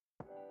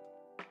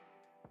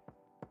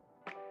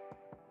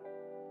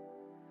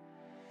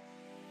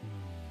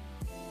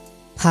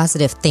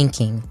Positive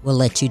thinking will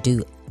let you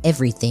do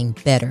everything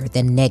better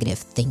than negative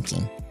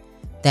thinking.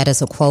 That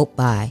is a quote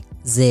by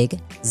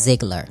Zig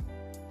Ziglar.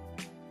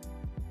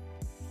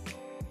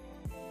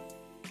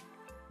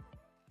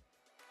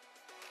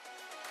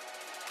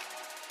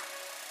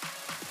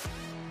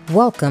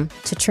 Welcome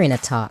to Trina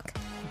Talk.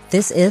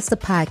 This is the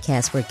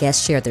podcast where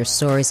guests share their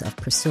stories of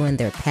pursuing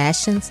their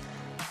passions,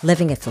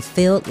 living a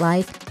fulfilled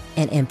life,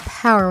 and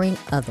empowering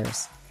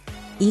others.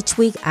 Each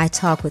week, I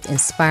talk with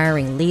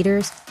inspiring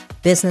leaders,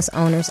 business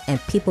owners, and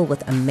people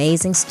with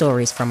amazing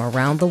stories from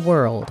around the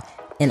world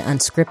in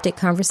unscripted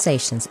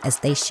conversations as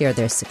they share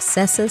their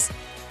successes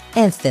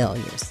and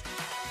failures.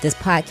 This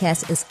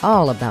podcast is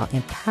all about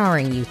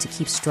empowering you to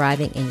keep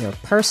striving in your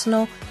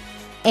personal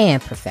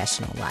and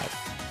professional life.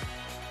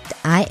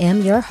 I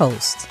am your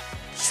host,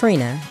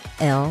 Trina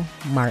L.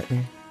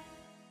 Martin.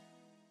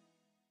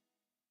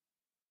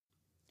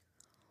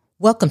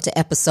 Welcome to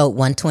episode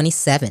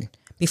 127.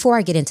 Before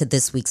I get into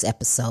this week's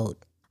episode,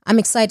 I'm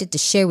excited to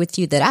share with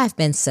you that I've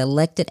been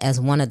selected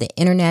as one of the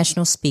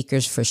international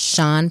speakers for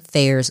Sean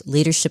Fair's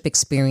Leadership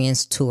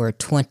Experience Tour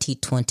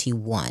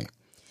 2021.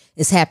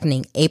 It's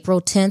happening April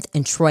 10th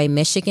in Troy,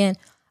 Michigan.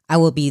 I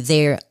will be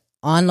there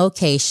on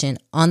location,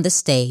 on the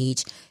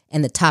stage,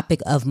 and the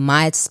topic of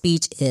my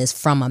speech is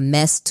From a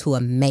Mess to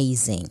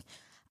Amazing.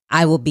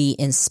 I will be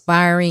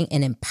inspiring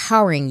and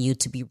empowering you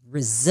to be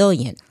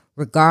resilient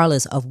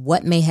regardless of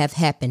what may have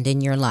happened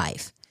in your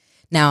life.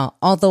 Now,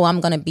 although I'm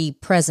going to be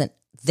present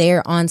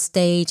there on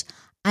stage,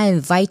 I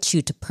invite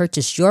you to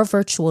purchase your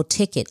virtual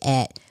ticket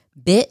at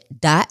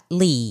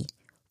bit.ly/LET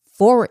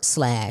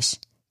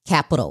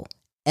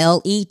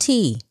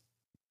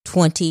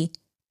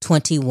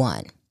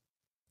 2021.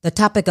 The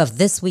topic of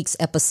this week's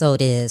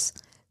episode is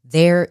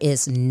There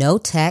is No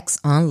Tax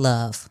on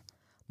Love.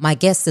 My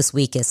guest this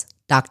week is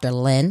Dr.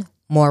 Lynn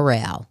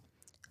Morrell.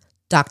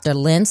 Dr.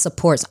 Lynn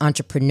supports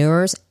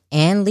entrepreneurs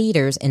and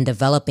leaders in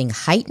developing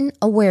heightened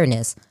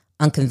awareness,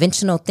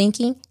 unconventional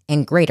thinking,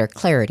 and greater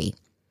clarity.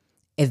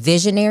 A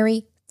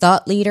visionary,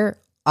 thought leader,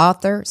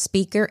 author,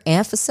 speaker,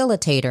 and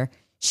facilitator,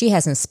 she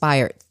has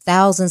inspired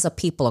thousands of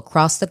people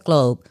across the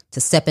globe to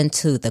step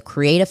into the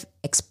creative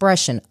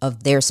expression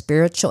of their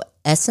spiritual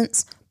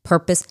essence,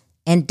 purpose,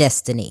 and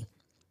destiny.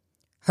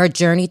 Her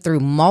journey through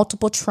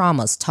multiple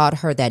traumas taught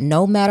her that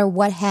no matter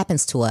what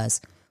happens to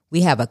us,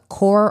 we have a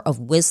core of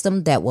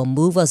wisdom that will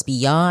move us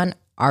beyond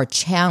our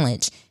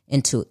challenge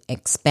into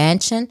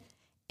expansion,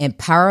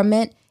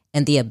 empowerment,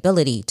 and the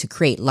ability to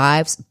create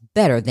lives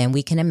better than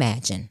we can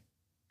imagine.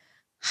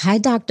 Hi,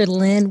 Dr.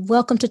 Lynn.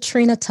 Welcome to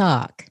Trina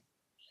Talk.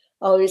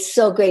 Oh, it's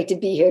so great to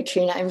be here,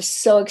 Trina. I'm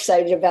so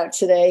excited about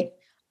today.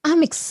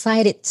 I'm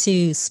excited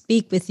to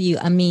speak with you.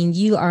 I mean,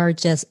 you are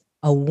just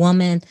a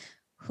woman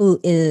who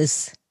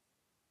is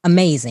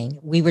amazing.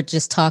 We were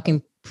just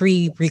talking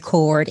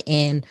pre-record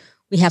and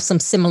we have some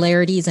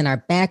similarities in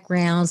our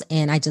backgrounds,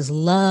 and I just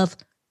love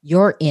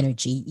your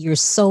energy. You're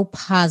so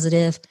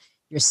positive.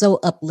 You're so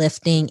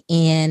uplifting,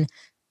 and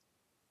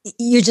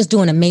you're just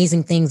doing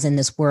amazing things in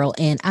this world.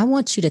 And I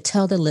want you to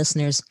tell the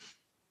listeners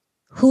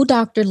who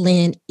Dr.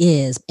 Lynn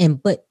is,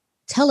 but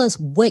tell us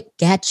what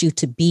got you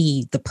to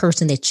be the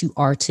person that you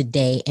are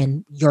today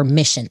and your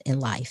mission in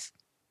life.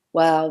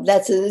 Wow,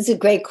 that's a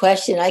great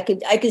question. I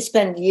could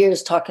spend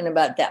years talking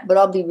about that, but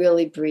I'll be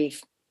really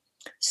brief.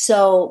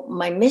 So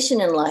my mission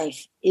in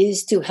life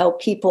is to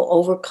help people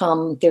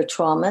overcome their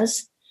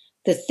traumas,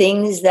 the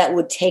things that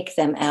would take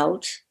them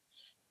out.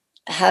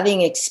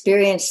 Having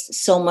experienced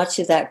so much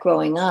of that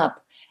growing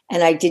up,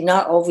 and I did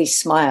not always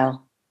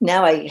smile.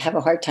 Now I have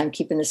a hard time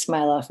keeping the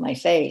smile off my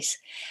face.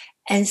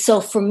 And so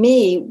for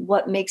me,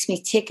 what makes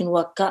me tick and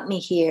what got me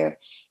here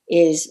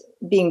is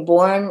being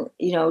born,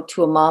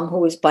 to a mom who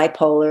was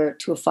bipolar,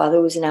 to a father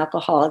who was an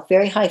alcoholic,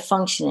 very high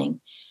functioning.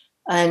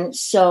 And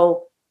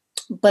so,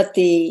 but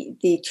the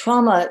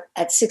trauma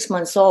at 6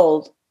 months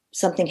old,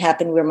 something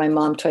happened where my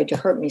mom tried to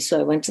hurt me. So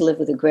I went to live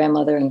with a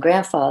grandmother and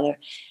grandfather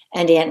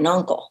and aunt and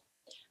uncle.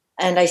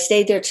 And I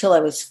stayed there till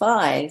I was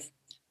 5.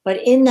 But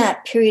in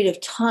that period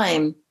of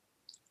time,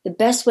 the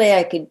best way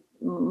I could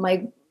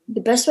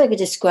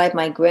describe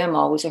my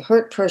grandma was a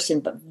hurt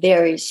person, but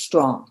very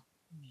strong.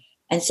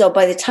 And so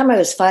by the time I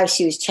was 5,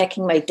 she was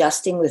checking my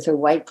dusting with her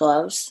white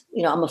gloves.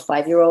 I'm a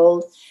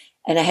 5-year-old,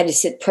 and I had to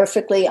sit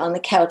perfectly on the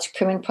couch,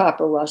 prim and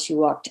proper, while she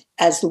walked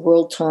As the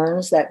World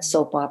Turns, that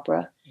soap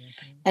opera.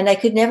 Mm-hmm. And I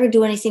could never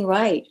do anything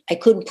right. I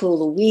couldn't pull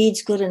the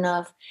weeds good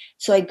enough.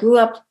 So I grew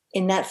up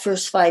in that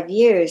first 5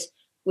 years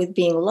with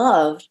being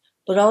loved,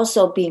 but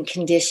also being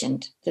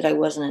conditioned that I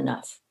wasn't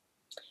enough.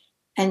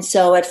 And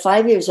so at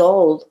 5 years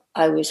old,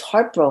 I was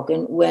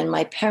heartbroken when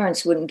my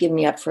parents wouldn't give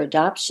me up for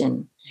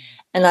adoption.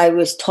 And I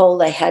was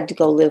told I had to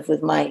go live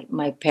with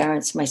my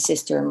parents, my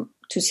sister,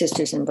 2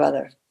 sisters and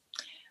brother.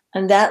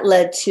 And that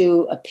led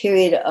to a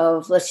period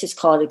of, let's just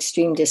call it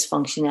extreme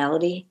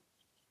dysfunctionality.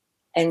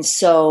 And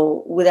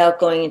so without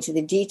going into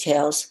the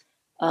details,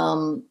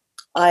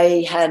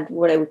 I had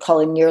what I would call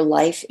a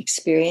near-life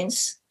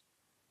experience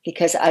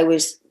because I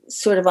was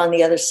sort of on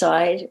the other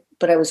side,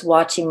 but I was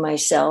watching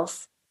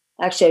myself.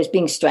 Actually, I was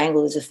being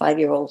strangled as a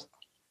 5-year-old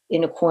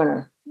in a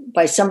corner.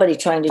 by somebody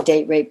trying to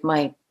date rape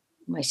my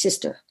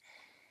sister.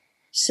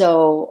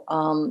 So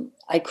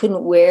I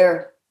couldn't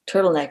wear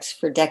turtlenecks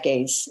for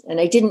decades. And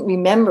I didn't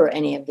remember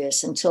any of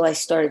this until I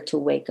started to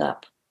wake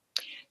up.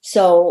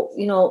 So,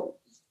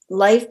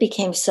 life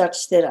became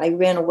such that I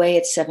ran away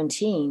at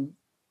 17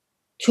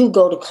 to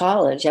go to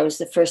college. I was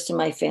the first in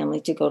my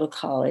family to go to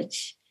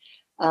college.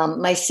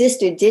 My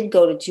sister did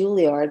go to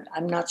Juilliard.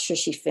 I'm not sure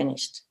she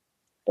finished,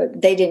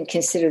 but they didn't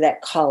consider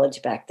that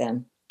college back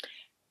then.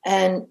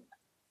 And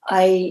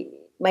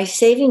my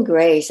saving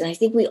grace, and I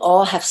think we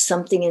all have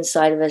something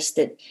inside of us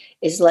that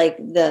is like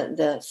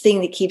the thing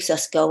that keeps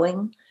us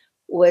going,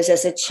 was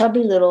as a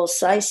chubby little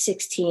size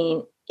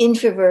 16,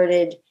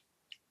 introverted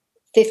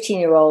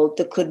 15-year-old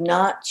that could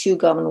not chew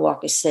gum and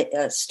walk a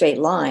straight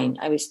line.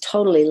 I was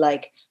totally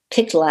like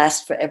picked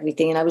last for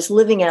everything, and I was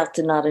living out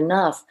the not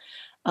enough.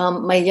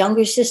 My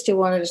younger sister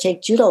wanted to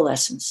take judo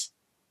lessons.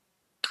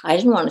 I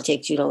didn't want to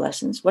take judo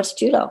lessons. What's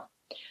judo?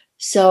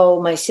 So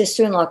my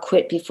sister-in-law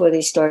quit before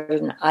they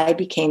started, and I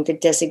became the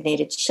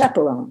designated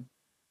chaperone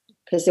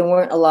because there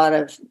weren't a lot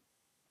of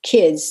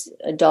kids,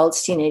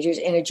 adults, teenagers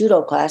in a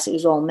judo class. It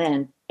was all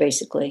men,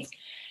 basically.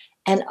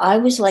 And I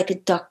was like a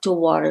duck to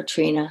water,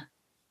 Trina.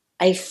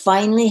 I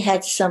finally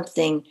had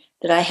something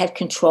that I had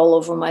control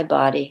over my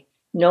body.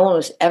 No one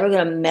was ever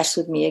going to mess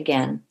with me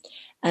again.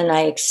 And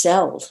I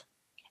excelled.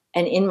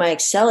 And in my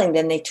excelling,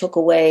 then they took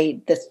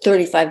away the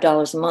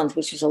 $35 a month,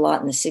 which was a lot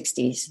in the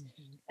 60s,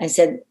 and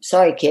said,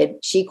 sorry, kid,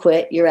 she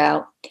quit, you're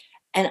out.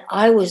 And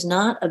I was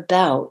not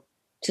about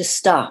to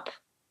stop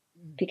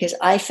because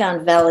I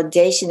found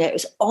validation that it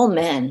was all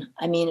men.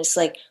 I mean, it's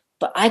like,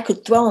 but I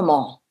could throw them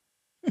all.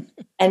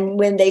 And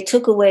when they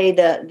took away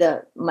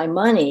my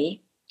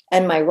money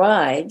and my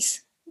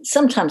rides,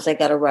 sometimes I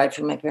got a ride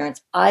from my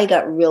parents. I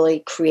got really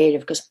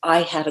creative because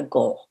I had a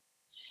goal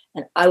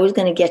and I was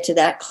going to get to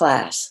that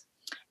class.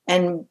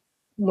 And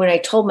when I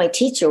told my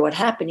teacher what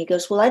happened, he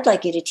goes, well, I'd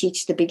like you to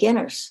teach the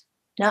beginners.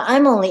 Now,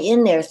 I'm only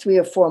in there 3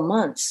 or 4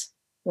 months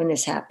when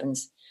this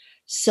happens.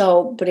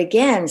 So, but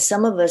again,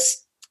 some of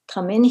us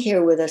come in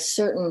here with a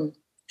certain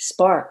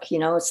spark.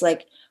 It's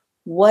like,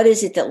 what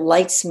is it that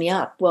lights me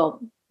up?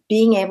 Well,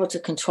 being able to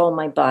control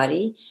my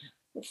body,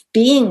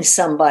 being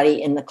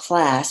somebody in the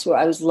class where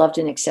I was loved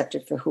and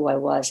accepted for who I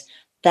was,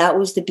 that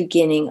was the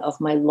beginning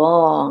of my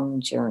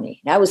long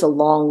journey. That was a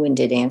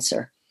long-winded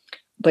answer,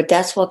 but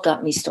that's what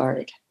got me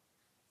started.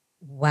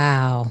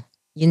 Wow.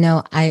 You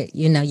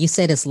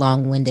said it's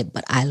long-winded,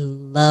 but I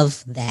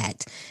love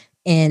that.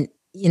 And,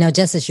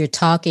 just as you're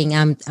talking,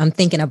 I'm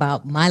thinking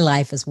about my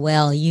life as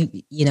well.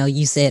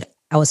 You said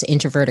I was an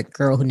introverted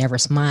girl who never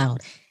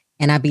smiled.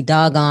 And I'd be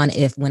doggone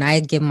if when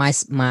I give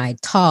my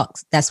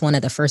talks, that's one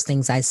of the first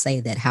things I say,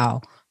 that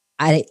how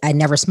I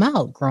never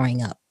smiled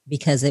growing up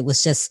because it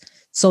was just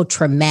so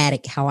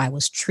traumatic how I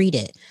was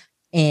treated.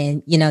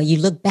 And, you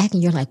look back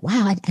and you're like,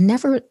 wow, I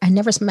never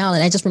smiled.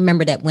 And I just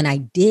remember that when I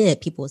did,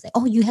 people would say,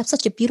 oh, you have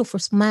such a beautiful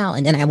smile.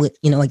 And then I would,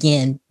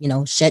 again,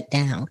 shut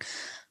down.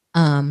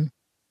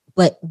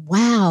 But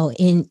wow,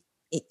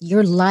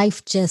 your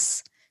life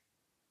just,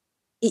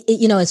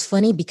 it's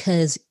funny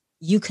because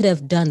you could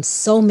have done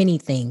so many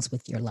things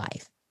with your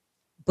life,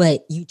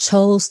 but you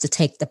chose to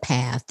take the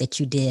path that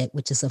you did,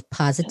 which is of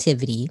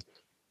positivity.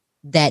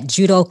 That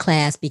judo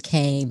class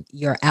became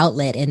your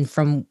outlet. And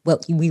from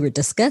what we were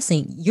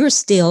discussing, you're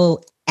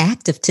still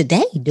active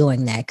today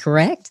doing that,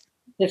 correct?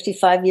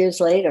 55 years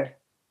later.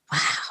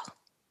 Wow.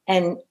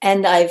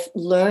 And I've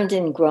learned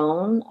and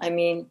grown. I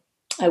mean,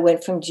 I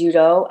went from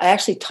judo. I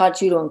actually taught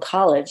judo in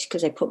college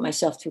because I put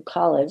myself through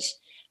college.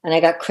 And I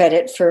got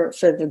credit for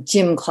the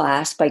gym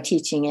class by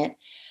teaching it.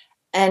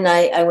 And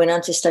I went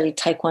on to study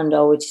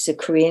Taekwondo, which is a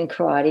Korean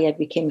karate. I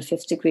became a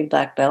 5th degree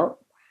black belt.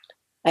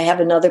 I have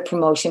another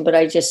promotion, but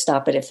I just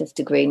stop it at 5th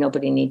degree.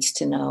 Nobody needs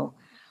to know.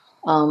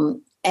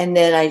 And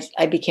then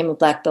I became a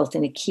black belt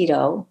in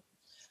Aikido.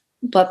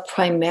 But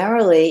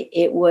primarily,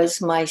 it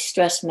was my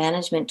stress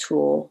management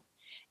tool.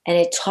 And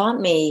it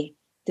taught me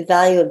the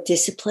value of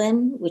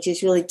discipline, which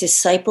is really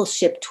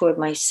discipleship toward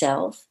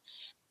myself.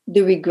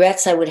 The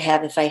regrets I would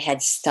have if I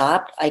had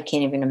stopped, I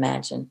can't even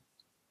imagine.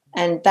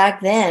 And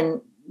back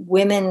then,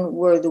 women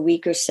were the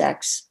weaker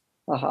sex.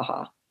 Ha ha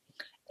ha.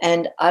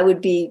 And I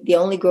would be the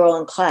only girl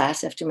in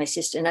class after my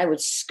sister. And I would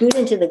scoot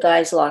into the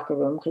guys' locker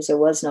room because there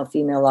was no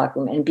female locker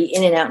room and be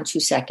in and out in 2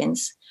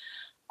 seconds.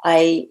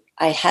 I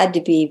had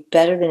to be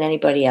better than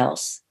anybody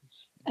else.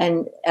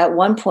 And at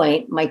one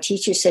point, my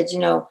teacher said,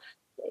 you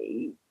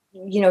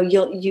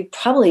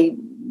probably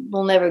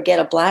will never get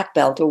a black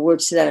belt, or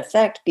words to that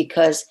effect,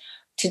 because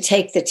to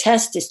take the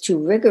test is too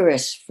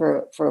rigorous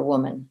for a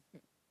woman.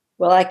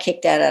 Well, I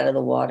kicked that out of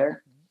the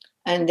water.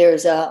 And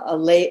there's a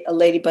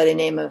lady by the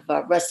name of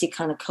Rusty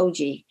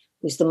Kanakoji,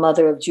 who's the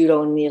mother of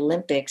judo in the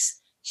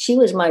Olympics. She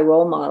was my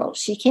role model.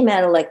 She came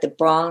out of like the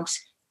Bronx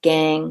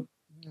gang,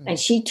 and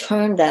she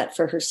turned that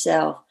for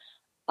herself.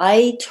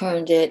 I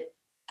turned it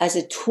as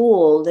a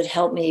tool that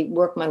helped me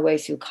work my way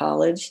through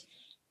college,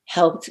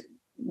 helped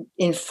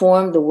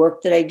inform the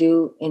work that I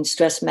do in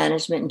stress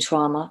management and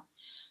trauma,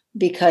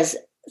 because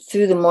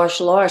through the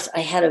martial arts, I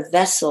had a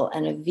vessel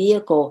and a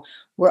vehicle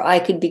where I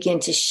could begin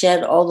to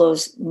shed all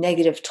those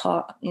negative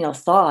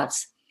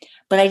thoughts,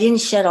 but I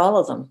didn't shed all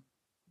of them.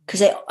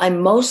 Because I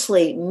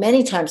mostly,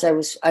 many times I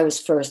was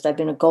first. I've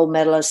been a gold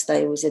medalist.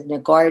 I was in the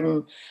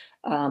garden,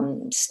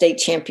 state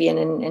champion,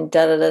 and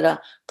da da da da.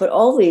 But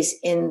always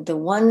in the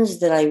ones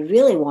that I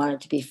really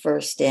wanted to be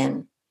first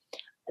in,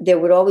 there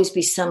would always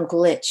be some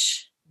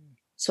glitch.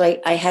 So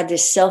I had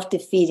this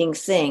self-defeating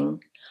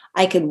thing.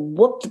 I could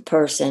whoop the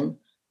person,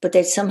 but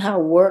they'd somehow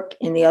work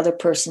in the other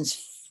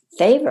person's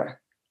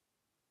favor.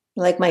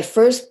 Like my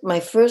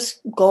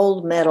first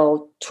gold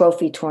medal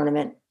trophy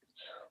tournament,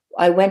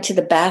 I went to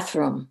the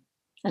bathroom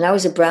and I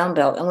was a brown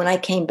belt. And when I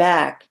came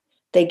back,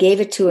 they gave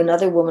it to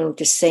another woman with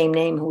the same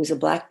name who was a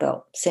black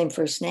belt, same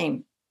first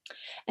name.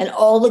 And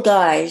all the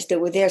guys that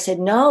were there said,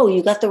 no,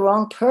 you got the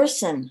wrong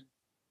person.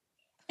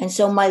 And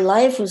so my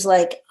life was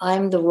like,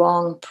 I'm the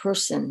wrong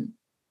person.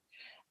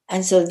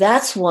 And so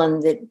that's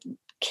one that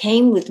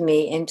came with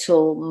me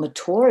until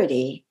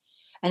maturity,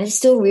 and it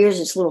still rears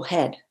its little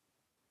head.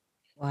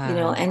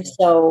 Wow. And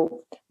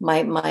so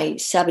my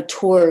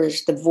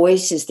saboteurs, the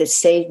voices that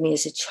saved me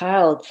as a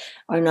child,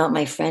 are not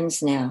my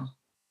friends now.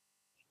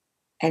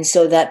 And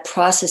so that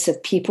process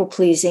of people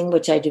pleasing,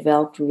 which I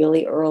developed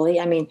really early,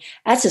 I mean,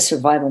 that's a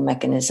survival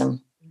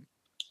mechanism.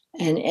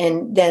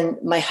 And then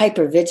my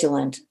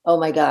hypervigilant, oh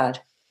my God,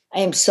 I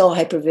am so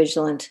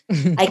hypervigilant.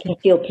 I can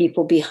feel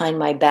people behind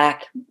my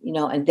back,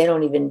 and they're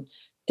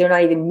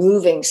not even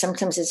moving.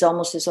 Sometimes it's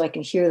almost as though I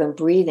can hear them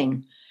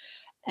breathing.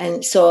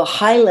 And so a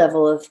high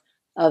level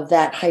of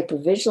that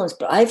hypervigilance,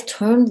 but I've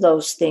turned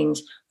those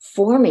things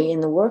for me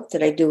in the work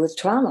that I do with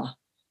trauma.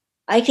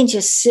 I can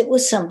just sit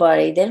with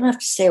somebody. They don't have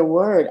to say a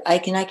word. I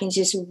can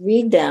just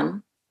read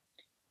them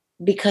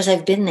because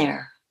I've been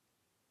there.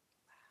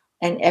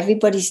 And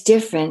everybody's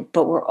different,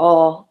 but we're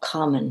all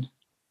common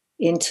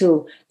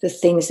into the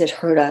things that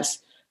hurt us.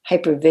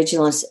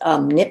 Hypervigilance,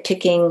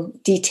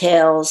 nitpicking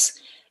details,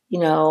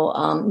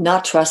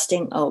 not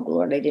trusting. Oh,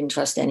 Lord, I didn't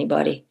trust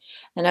anybody.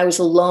 And I was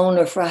alone,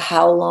 or for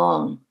how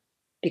long?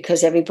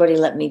 Because everybody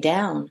let me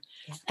down.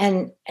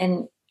 And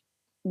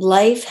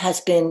life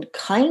has been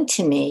kind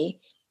to me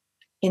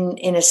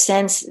in a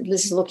sense.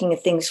 This is looking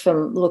at things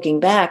from looking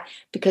back,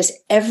 because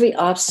every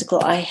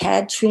obstacle I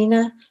had,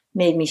 Trina,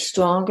 made me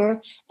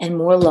stronger and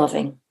more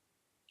loving.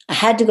 I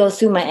had to go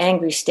through my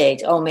angry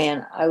stage. Oh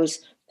man, I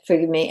was,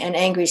 forgive me, an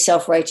angry,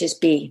 self-righteous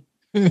bee.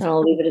 And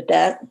I'll leave it at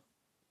that.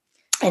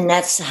 And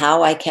that's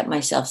how I kept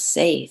myself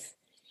safe.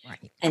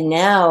 Right. And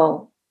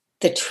now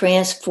the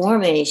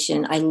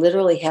transformation, I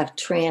literally have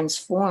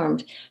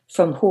transformed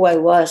from who I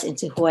was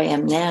into who I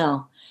am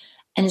now.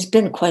 And it's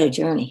been quite a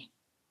journey.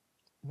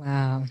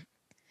 Wow.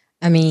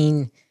 I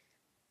mean,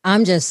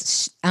 I'm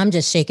just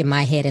shaking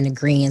my head in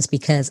agreement,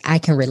 because I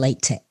can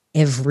relate to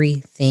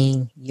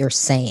everything you're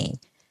saying.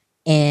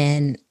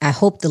 And I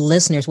hope the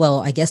listeners,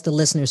 I guess the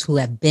listeners who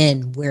have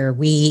been where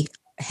we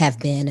have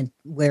been and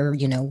where,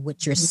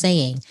 what you're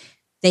saying,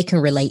 they can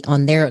relate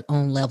on their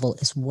own level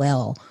as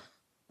well.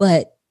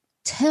 But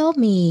tell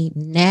me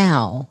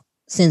now,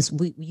 since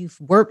you've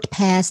worked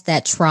past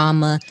that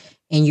trauma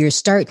and you're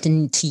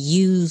starting to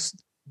use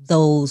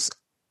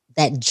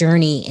that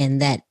journey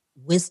and that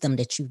wisdom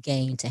that you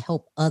gained to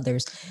help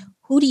others,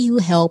 who do you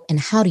help and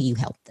how do you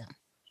help them?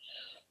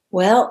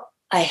 Well,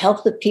 I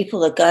help the people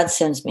that God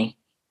sends me.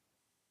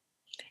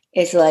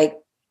 It's like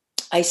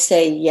I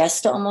say yes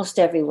to almost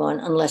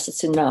everyone unless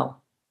it's a no.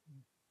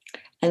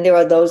 And there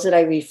are those that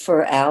I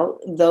refer out,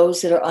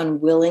 those that are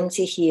unwilling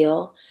to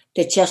heal,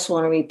 that just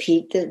want to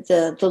repeat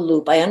the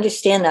loop. I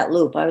understand that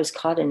loop. I was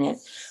caught in it.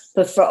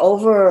 But for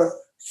over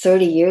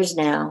 30 years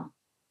now,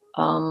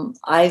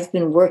 I've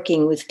been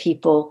working with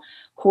people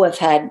who have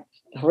had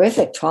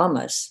horrific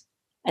traumas,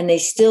 and they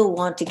still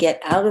want to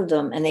get out of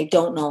them, and they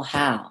don't know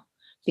how,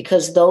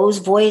 because those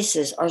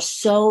voices are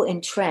so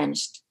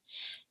entrenched.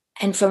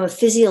 And from a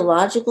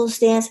physiological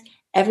stance,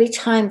 every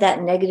time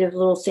that negative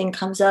little thing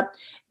comes up,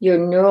 your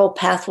neural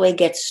pathway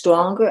gets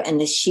stronger and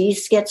the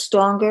sheaths get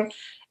stronger,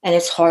 and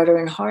it's harder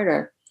and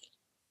harder.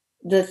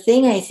 The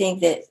thing I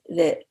think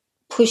that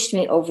pushed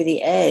me over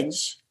the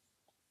edge,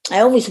 I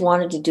always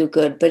wanted to do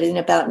good, but in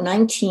about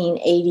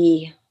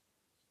 1980,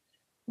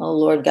 oh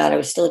Lord God, I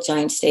was still at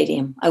Giant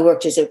Stadium. I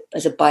worked as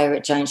a buyer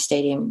at Giant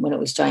Stadium when it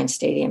was Giant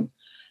Stadium.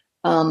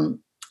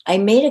 I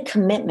made a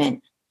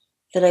commitment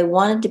that I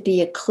wanted to be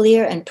a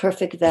clear and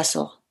perfect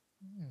vessel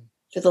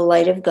for the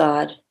light of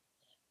God,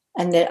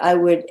 and that I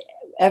would,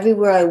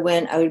 everywhere I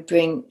went, I would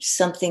bring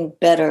something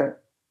better,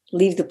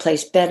 leave the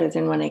place better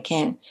than when I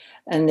came.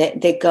 And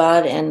that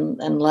God and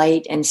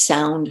light and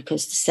sound,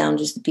 because the sound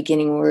is the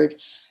beginning word,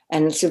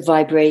 and it's a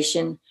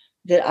vibration,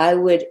 that I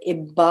would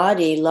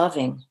embody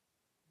loving,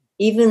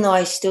 even though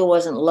I still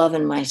wasn't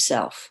loving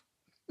myself.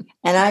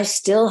 And I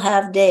still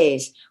have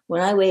days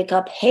when I wake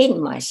up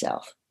hating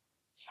myself.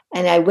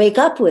 And I wake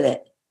up with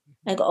it.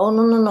 I go, oh,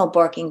 no,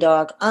 barking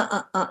dog.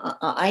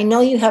 I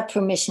know you have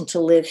permission to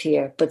live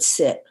here, but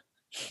sit.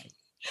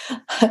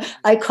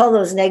 I call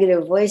those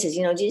negative voices,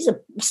 Jesus,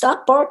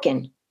 stop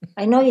barking.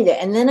 I know you're there.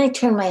 And then I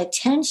turn my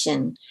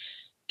attention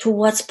to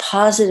what's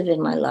positive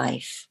in my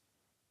life.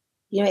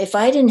 You know, if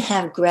I didn't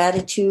have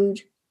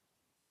gratitude,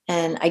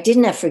 and I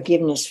didn't have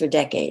forgiveness for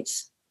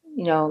decades.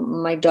 You know,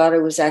 my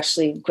daughter was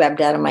actually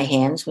grabbed out of my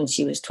hands when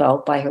she was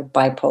 12 by her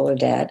bipolar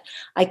dad.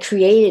 I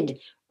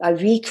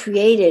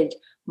recreated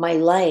my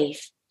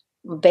life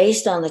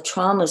based on the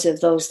traumas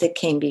of those that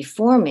came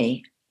before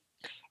me.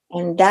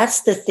 And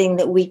that's the thing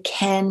that we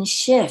can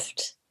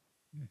shift.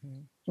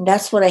 Mm-hmm. And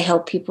that's what I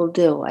help people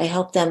do. I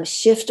help them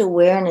shift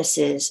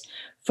awarenesses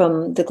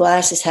from the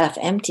glass is half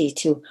empty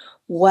to,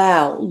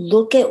 wow,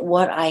 look at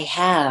what I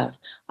have.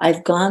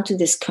 I've gone through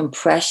this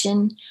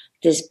compression,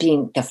 this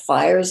being the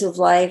fires of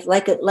life,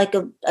 like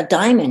a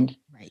diamond.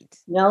 Right.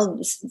 You know,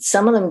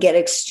 some of them get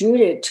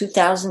extruded at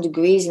 2,000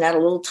 degrees and add a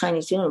little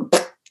tiny tune.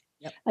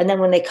 Yep. And then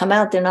when they come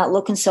out, they're not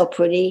looking so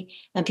pretty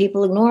and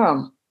people ignore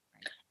them.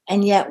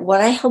 And yet what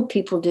I help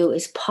people do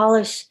is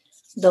polish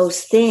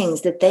those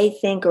things that they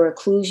think are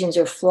occlusions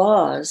or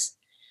flaws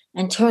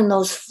and turn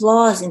those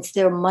flaws into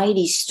their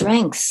mighty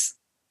strengths.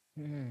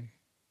 Mm.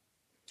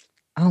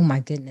 Oh my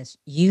goodness.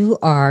 You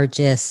are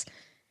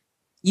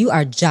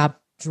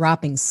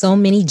dropping so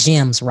many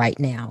gems right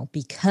now,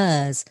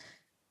 because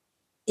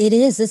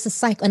it's a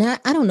cycle. And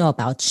I don't know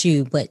about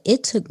you, but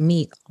it took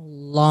me a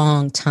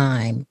long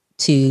time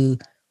to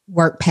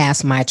work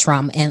past my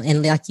trauma.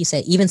 And like you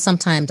said, even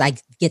sometimes I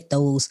get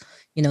those,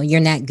 you know, you're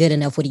not good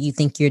enough. What do you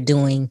think you're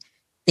doing?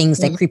 Things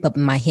that creep up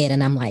in my head.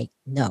 And I'm like,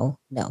 no,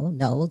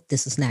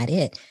 this is not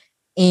it.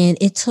 And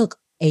it took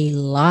a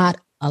lot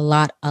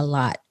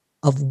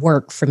of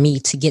work for me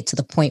to get to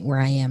the point where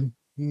I am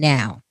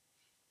now.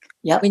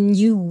 Yep. When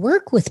you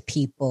work with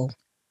people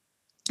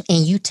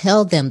and you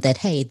tell them that,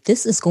 hey,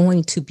 this is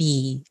going to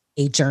be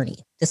a journey.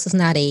 This is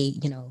not a,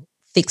 you know,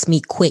 fix me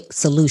quick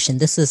solution.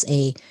 This is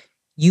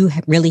you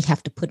really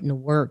have to put in the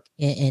work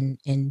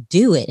and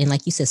do it. And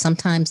like you said,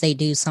 sometimes they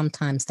do,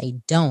 sometimes they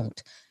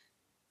don't.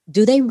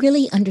 Do they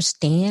really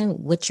understand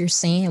what you're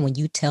saying when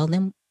you tell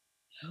them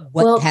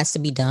what has to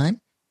be done?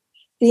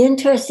 The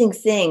interesting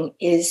thing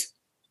is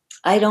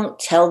I don't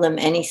tell them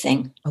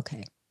anything.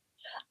 Okay.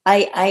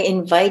 I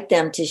invite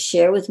them to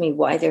share with me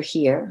why they're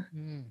here.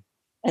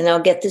 And I'll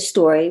get the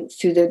story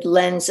through the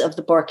lens of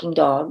the barking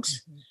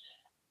dogs. Mm-hmm.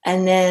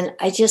 And then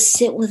I just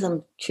sit with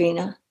them,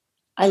 Trina.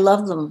 I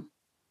love them.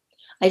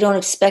 I don't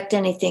expect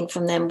anything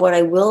from them. What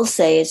I will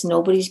say is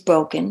nobody's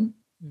broken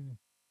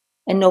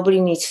and nobody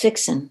needs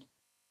fixing.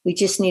 We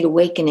just need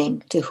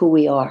awakening to who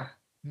we are.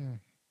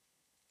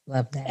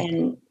 Love that.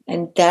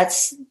 And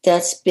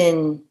that's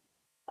been,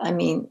 I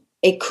mean,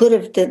 it could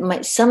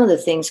have, some of the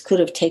things could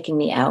have taken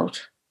me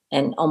out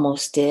and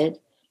almost did.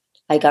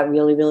 I got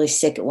really, really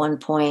sick at one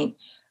point.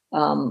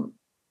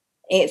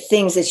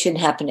 Things that shouldn't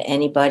happen to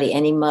anybody,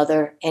 any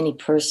mother, any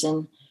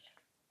person.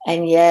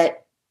 And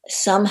yet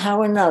somehow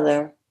or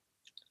another,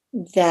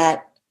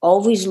 that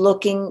always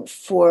looking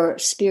for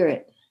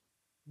spirit,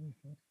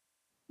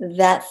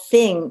 that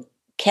thing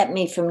kept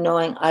me from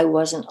knowing I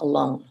wasn't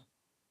alone.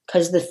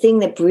 Because the thing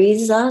that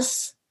breathes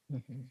us,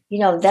 you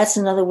know, that's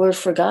another word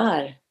for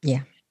God.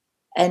 Yeah.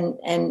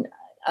 And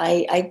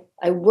I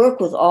work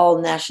with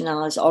all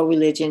nationalities, all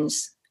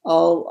religions,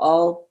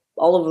 all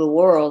over the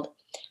world.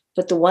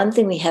 But the one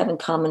thing we have in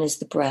common is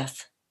the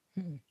breath.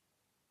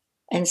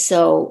 And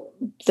so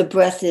the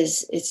breath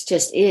it's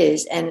just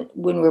is. And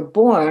when we're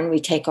born, we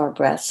take our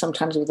breath,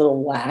 sometimes with a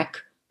little whack,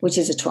 which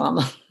is a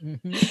trauma.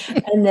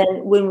 And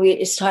then when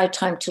it's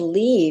time to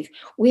leave,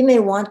 we may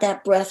want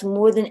that breath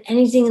more than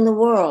anything in the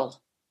world.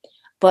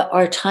 But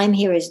our time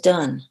here is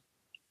done.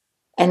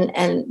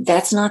 And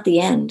that's not the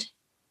end.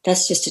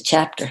 That's just a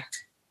chapter.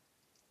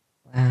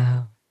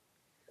 Wow.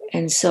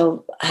 And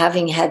so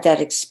having had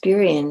that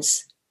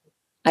experience,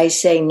 I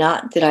say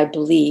not that I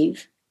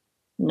believe,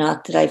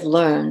 not that I've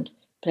learned,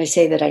 but I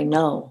say that I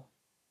know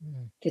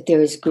that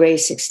there is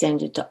grace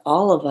extended to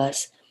all of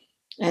us.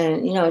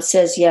 And, you know, it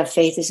says, yeah,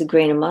 faith is a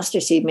grain of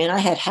mustard seed. Man, I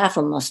had half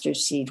a mustard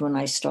seed when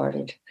I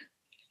started,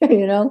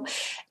 you know,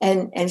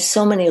 and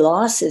so many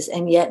losses.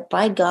 And yet,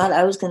 by God,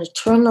 I was going to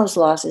turn those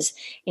losses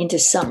into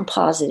something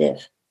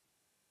positive.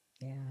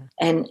 Yeah.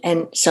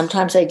 And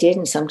sometimes I did,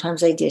 and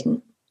sometimes I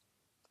didn't.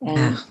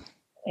 And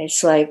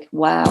it's like,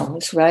 wow,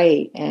 it's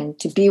right. And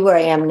to be where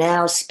I am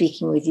now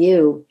speaking with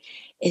you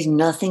is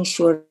nothing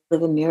short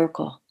of a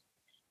miracle.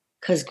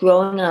 Because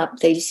growing up,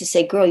 they used to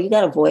say, girl, you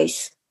got a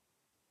voice.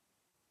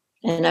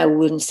 And I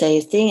wouldn't say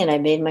a thing, and I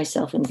made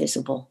myself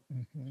invisible.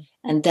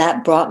 And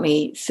that brought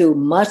me through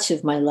much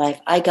of my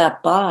life. I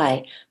got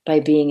by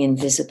being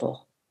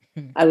invisible.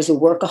 I was a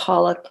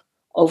workaholic,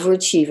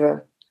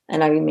 overachiever,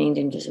 and I remained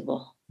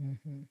invisible.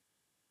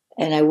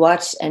 And I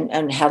watched,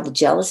 and how the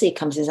jealousy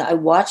comes in. I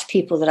watched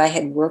people that I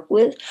had worked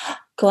with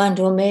go on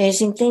to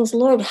amazing things.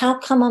 Lord, how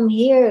come I'm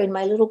here in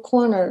my little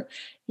corner,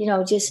 you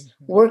know, just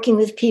working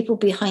with people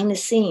behind the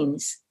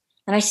scenes?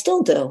 And I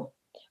still do.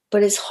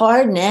 But it's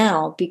hard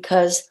now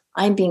because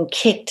I'm being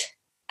kicked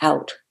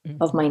out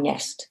of my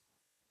nest.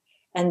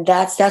 And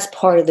that's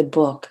part of the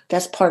book.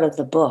 That's part of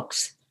the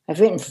books. I've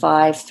written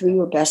 5, 3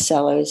 were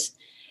bestsellers,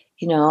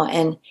 you know,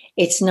 and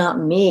it's not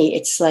me.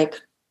 It's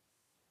like,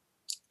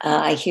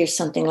 I hear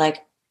something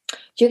like,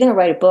 you're going to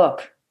write a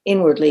book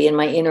inwardly in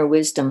my inner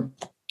wisdom.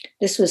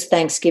 This was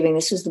Thanksgiving.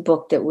 This was the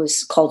book that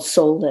was called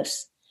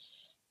Soulless.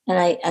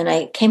 And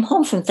I came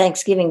home from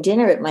Thanksgiving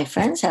dinner at my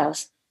friend's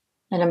house,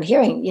 and I'm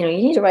hearing, you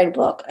need to write a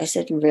book. I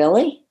said,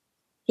 really?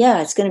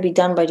 Yeah, it's going to be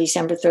done by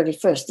December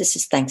 31st. This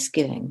is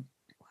Thanksgiving.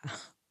 Wow.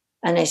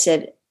 And I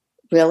said,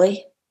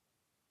 really?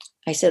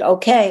 I said,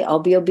 okay, I'll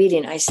be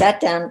obedient. I sat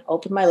down,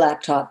 opened my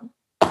laptop.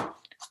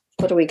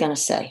 What are we going to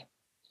say?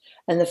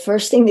 And the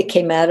first thing that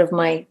came out of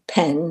my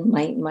pen,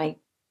 my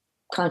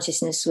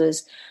consciousness,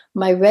 was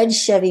my red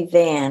Chevy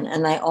van,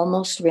 and I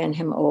almost ran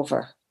him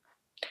over.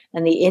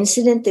 And the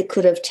incident that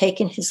could have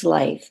taken his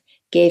life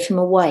gave him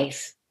a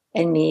wife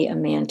and me a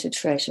man to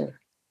treasure.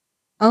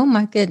 Oh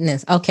my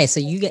goodness. Okay, so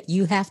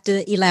you have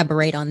to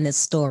elaborate on this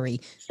story.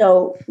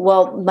 So,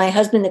 well, my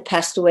husband that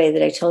passed away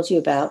that I told you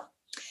about,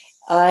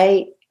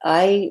 I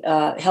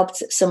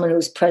helped someone who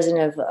was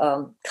president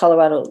of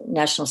Colorado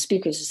National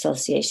Speakers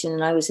Association,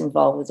 and I was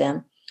involved with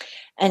them.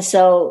 And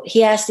so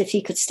he asked if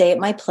he could stay at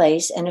my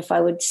place and if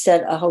I would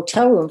set a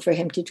hotel room for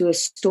him to do a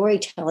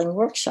storytelling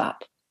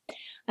workshop.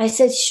 I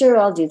said, sure,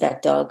 I'll do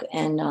that, Doug.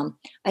 And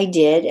I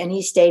did. And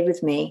he stayed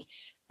with me.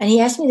 And he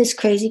asked me this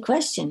crazy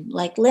question,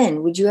 like,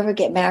 Lynn, would you ever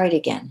get married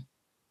again?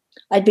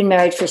 I'd been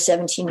married for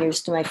 17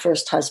 years to my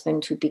first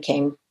husband, who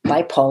became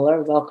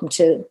bipolar. Welcome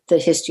to the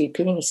history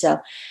repeating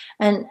itself.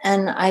 And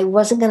I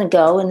wasn't going to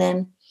go. And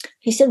then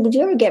he said, would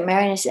you ever get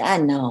married? And I said,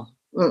 no.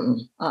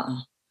 And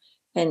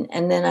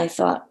then I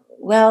thought,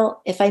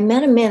 well, if I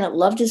met a man that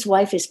loved his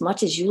wife as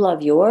much as you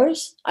love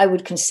yours, I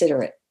would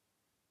consider it.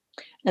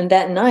 And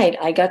that night,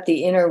 I got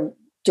the inner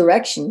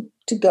direction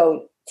to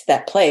go to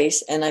that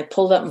place, and I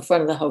pulled up in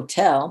front of the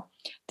hotel.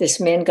 This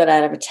man got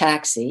out of a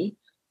taxi,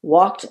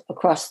 walked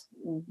across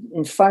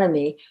in front of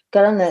me,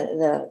 got on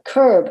the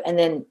curb, and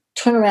then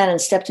turned around and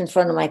stepped in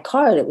front of my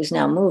car that was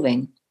now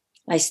moving.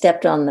 I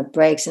stepped on the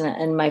brakes,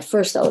 and my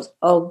first thought was,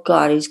 oh,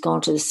 God, he's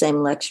going to the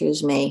same lecture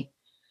as me.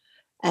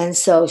 And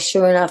so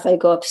sure enough, I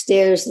go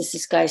upstairs. There's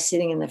this guy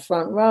sitting in the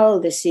front row.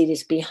 The seat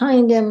is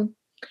behind him,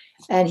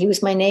 and he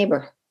was my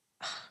neighbor.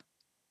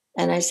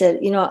 And I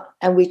said,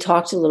 and we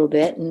talked a little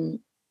bit, and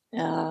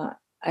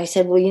I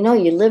said, well,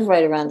 you live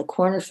right around the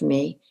corner from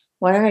me.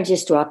 Why don't I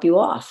just drop you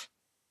off?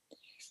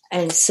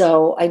 And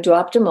so I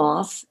dropped him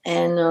off,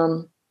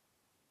 and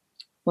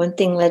one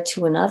thing led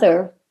to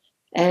another.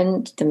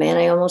 And the man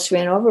I almost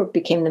ran over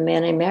became the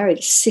man I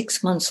married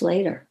 6 months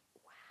later,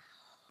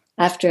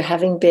 after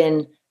having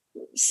been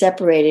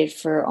separated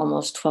for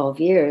almost 12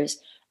 years.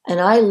 And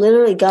I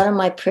literally got in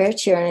my prayer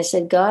chair and I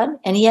said, God,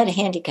 and he had a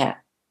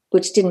handicap,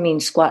 which didn't mean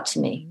squat to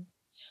me.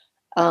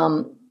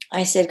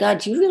 I said, God,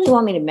 do you really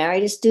want me to marry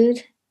this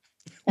dude?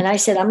 And I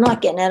said, I'm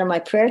not getting out of my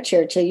prayer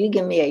chair till you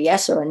give me a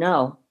yes or a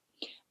no.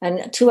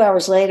 And 2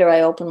 hours later, I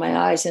open my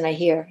eyes and I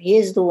hear, he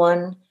is the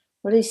one.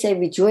 What did he say?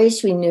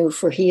 Rejoice, renew,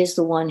 for he is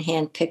the one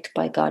handpicked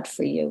by God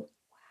for you.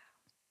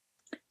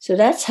 So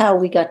that's how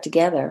we got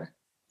together.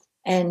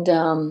 And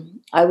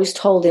I was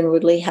told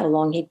inwardly how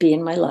long he'd be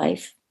in my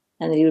life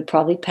and that he would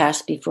probably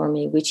pass before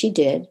me, which he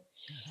did.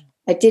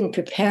 It didn't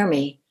prepare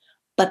me.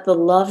 But the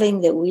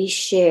loving that we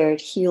shared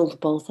healed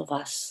both of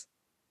us.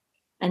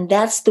 And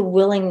that's the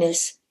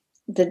willingness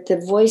that the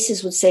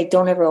voices would say,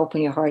 don't ever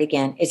open your heart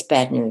again. It's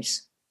bad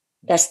news.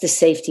 That's the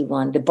safety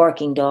one, the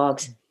barking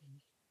dogs.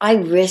 I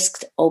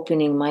risked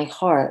opening my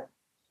heart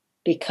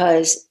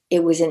because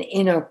it was an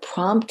inner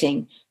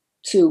prompting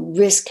to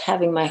risk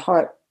having my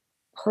heart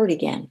hurt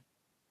again.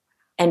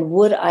 And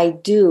would I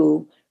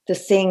do the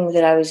thing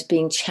that I was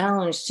being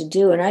challenged to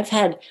do? And I've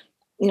had,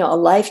 a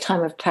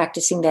lifetime of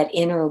practicing that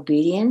inner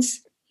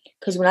obedience.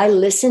 Because when I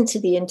listen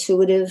to the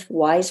intuitive,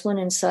 wise one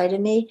inside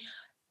of me,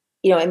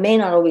 it may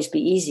not always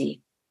be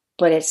easy,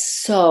 but it's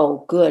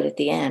so good at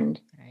the end.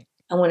 Right.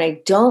 And when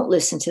I don't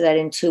listen to that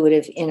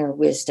intuitive inner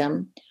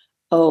wisdom,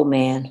 oh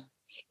man,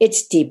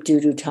 it's deep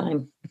doo-doo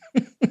time.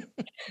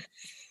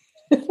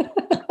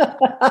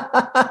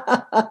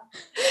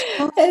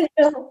 And,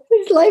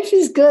 life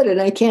is good,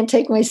 and I can't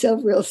take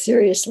myself real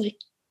seriously.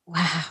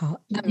 Wow.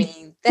 I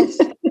mean,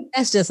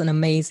 that's just an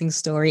amazing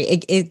story.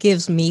 It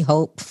gives me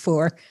hope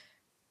for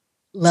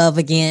love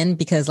again,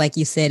 because like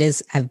you said,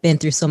 I've been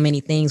through so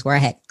many things where I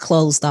had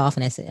closed off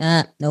and I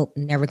said, nope,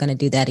 never going to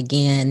do that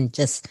again.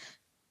 Just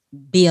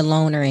be a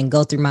loner and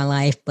go through my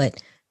life.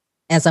 But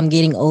as I'm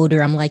getting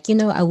older, I'm like,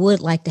 I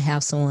would like to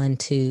have someone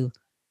to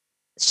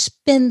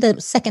spend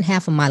the second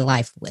half of my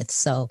life with.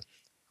 So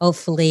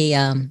hopefully,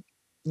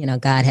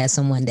 God has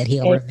someone that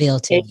he'll reveal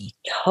to me.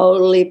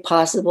 Totally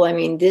possible. I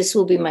mean, this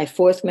will be my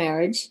fourth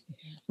marriage.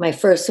 My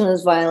first one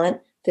was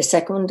violent. The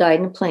second one died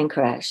in a plane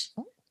crash.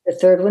 The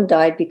third one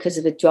died because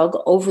of a drug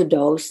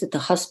overdose that the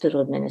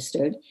hospital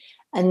administered.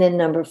 And then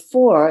number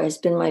 4 has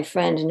been my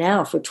friend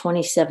now for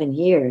 27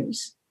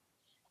 years.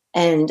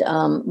 And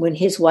when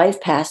his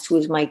wife passed, who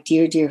was my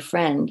dear, dear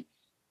friend,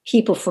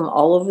 people from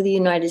all over the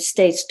United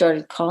States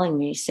started calling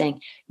me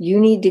saying, you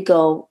need to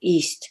go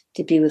east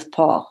to be with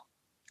Paul.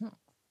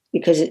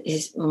 Because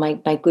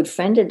my good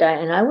friend had died.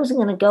 And I wasn't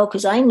going to go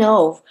because I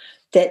know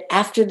that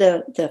after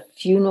the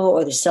funeral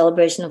or the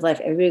celebration of life,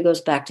 everybody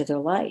goes back to their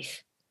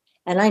life.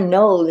 And I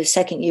know the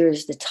second year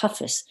is the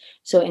toughest.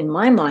 So in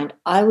my mind,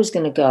 I was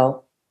going to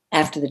go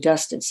after the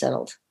dust had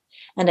settled.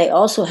 And I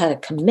also had a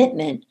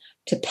commitment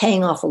to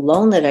paying off a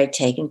loan that I'd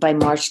taken by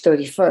March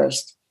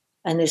 31st.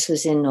 And this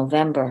was in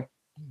November.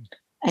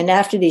 And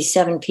after these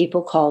 7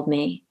 people called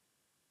me,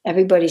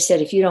 everybody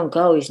said, if you don't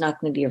go, he's not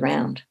going to be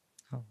around,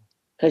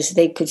 because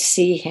they could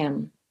see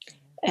him.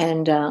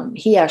 And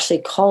he actually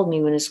called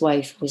me when his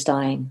wife was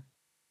dying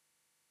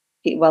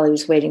while he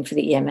was waiting for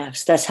the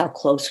EMFs. That's how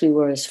close we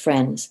were as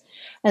friends.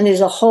 And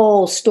there's a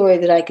whole story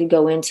that I could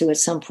go into at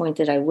some point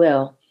that I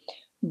will.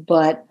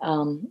 But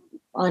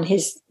on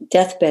his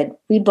deathbed,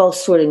 we both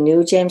sort of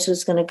knew James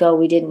was going to go.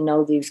 We didn't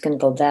know that he was going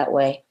to go that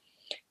way.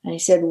 And he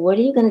said, what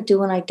are you going to do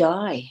when I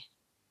die?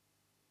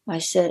 I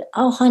said,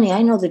 oh, honey,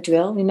 I know the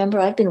drill. Remember,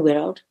 I've been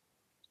widowed.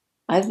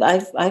 I've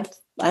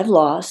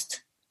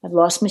lost. I've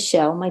lost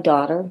Michelle, my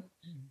daughter,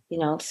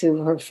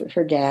 through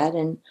her dad.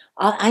 And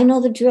I know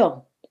the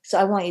drill. So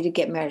I want you to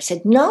get married. I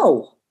said,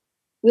 no.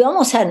 We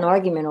almost had an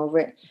argument over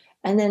it.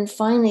 And then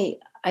finally,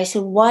 I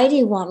said, why do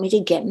you want me to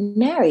get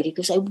married? He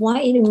goes, I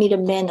want you to meet a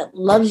man that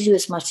loves you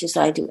as much as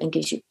I do and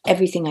gives you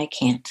everything I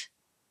can't.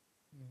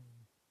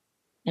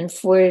 And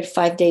 4 or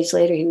 5 days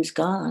later, he was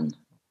gone.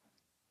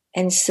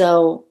 And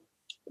so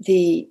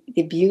the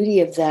beauty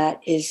of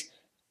that is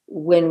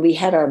when we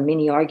had our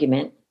mini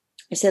argument,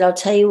 I said, I'll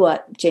tell you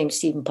what, James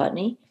Stephen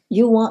Putney,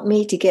 you want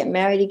me to get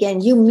married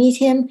again? You meet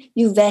him,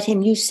 you vet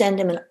him, you send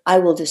him, and I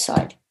will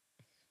decide.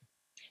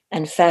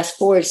 And fast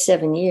forward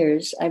 7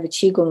 years, I have a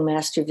Qigong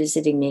master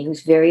visiting me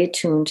who's very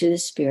attuned to the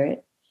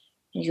spirit.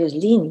 And he goes,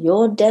 Lynn,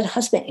 your dead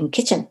husband in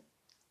kitchen.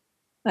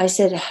 I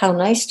said, how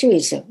nice,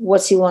 Teresa.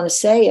 What's he want to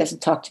say? He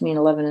hasn't talked to me in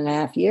 11 and a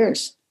half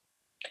years.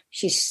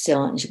 She's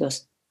still, and she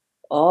goes,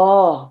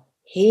 oh,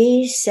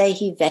 he say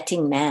he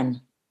vetting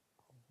man.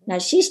 Now,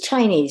 she's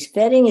Chinese.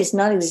 Vetting is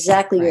not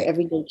exactly your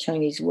everyday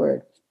Chinese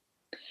word.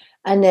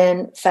 And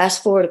then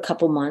fast forward a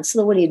couple months.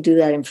 So what do you do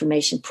that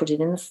information? Put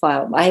it in the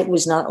file. I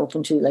was not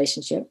open to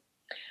relationship.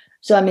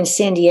 So I'm in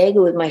San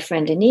Diego with my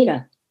friend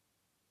Anita,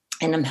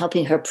 and I'm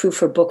helping her proof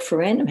her book for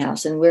Random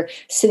House. And we're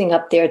sitting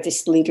up there at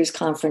this leaders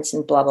conference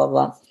and blah, blah,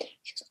 blah.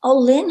 She goes, oh,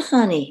 Lynn,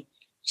 honey,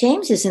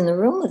 James is in the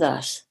room with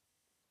us.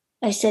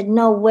 I said,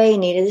 no way,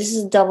 Anita. This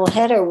is a double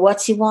header.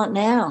 What's he want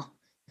now?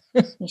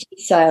 And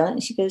she's silent.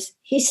 And she goes,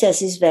 he says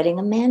he's vetting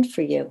a man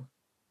for you.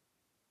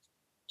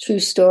 True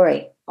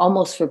story,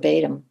 almost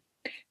verbatim.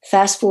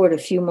 Fast forward a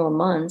few more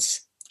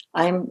months,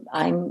 I'm,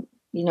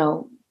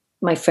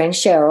 my friend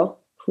Cheryl,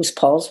 who's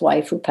Paul's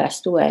wife, who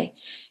passed away,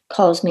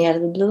 calls me out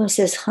of the blue and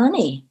says,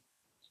 honey,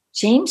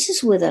 James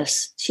is with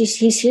us.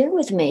 He's here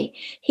with me.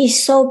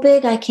 He's so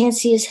big, I can't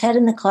see his head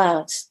in the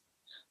clouds.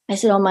 I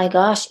said, oh my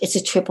gosh, it's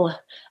a triple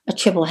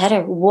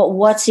header.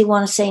 What's he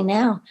want to say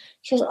now?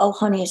 She goes, oh,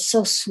 honey, it's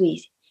so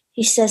sweet.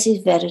 He says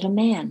he's vetted a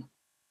man.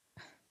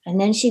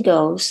 And then she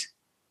goes,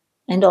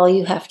 and all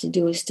you have to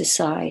do is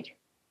decide.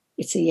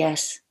 It's a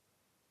yes.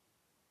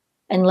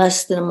 And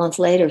less than a month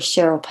later,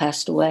 Cheryl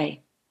passed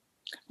away.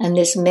 And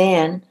this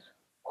man,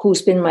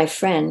 who's been my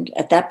friend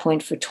at that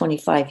point for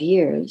 25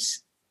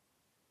 years,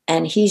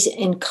 and he's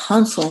in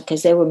conflict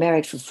because they were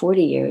married for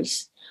 40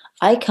 years.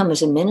 I come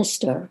as a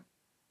minister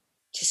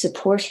to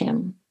support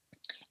him.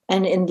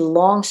 And in the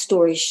long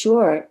story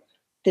short,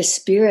 the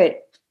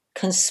spirit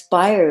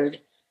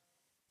conspired.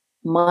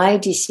 My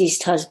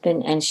deceased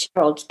husband and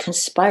Cheryl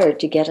conspired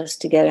to get us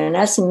together. And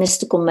that's a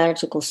mystical,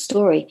 magical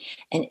story.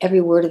 And every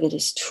word of it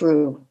is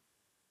true.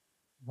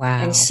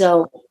 Wow. And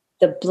so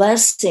the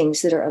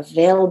blessings that are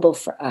available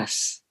for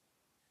us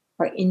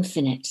are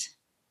infinite.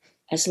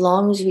 As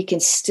long as we can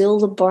still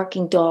the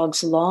barking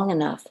dogs long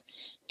enough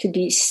to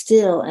be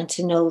still and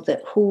to know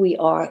that who we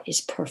are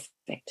is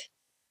perfect.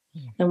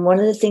 And one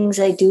of the things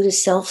I do to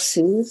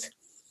self-soothe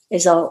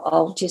is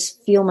I'll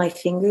just feel my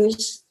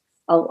fingers.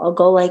 I'll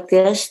go like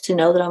this to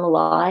know that I'm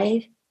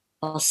alive.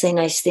 I'll say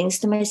nice things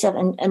to myself.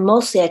 And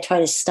mostly I try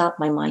to stop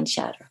my mind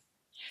chatter.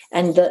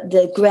 And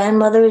the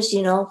grandmothers,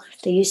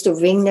 they used to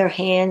wring their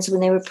hands when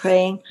they were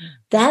praying.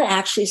 That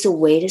actually is a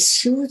way to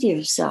soothe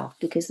yourself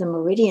because the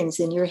meridian's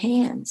in your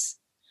hands.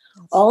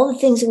 All the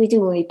things that we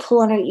do when we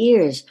pull on our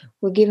ears,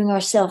 we're giving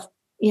ourselves,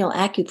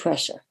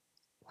 acupressure.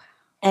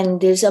 And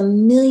there's a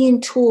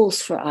million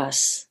tools for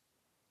us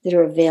that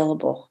are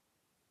available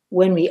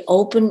when we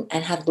open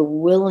and have the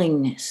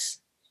willingness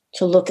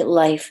to look at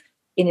life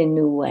in a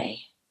new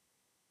way.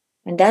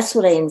 And that's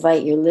what I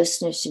invite your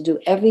listeners to do.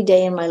 Every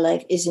day in my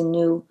life is a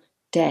new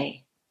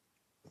day.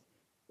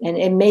 And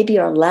it may be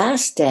our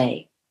last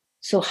day.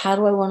 So how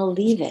do I want to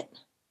leave it?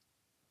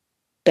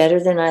 Better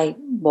than I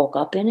woke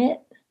up in it?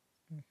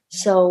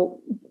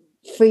 So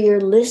for your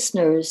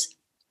listeners,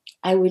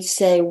 I would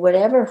say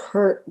whatever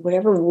hurt,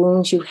 whatever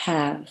wounds you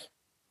have,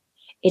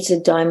 it's a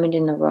diamond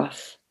in the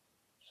rough.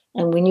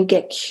 And when you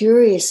get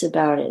curious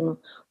about it, and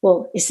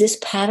well, is this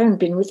pattern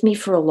been with me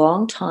for a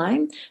long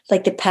time?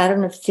 Like the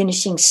pattern of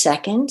finishing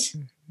second?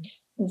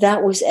 Mm-hmm.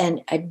 That was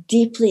a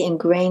deeply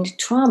ingrained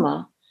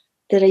trauma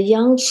that a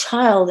young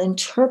child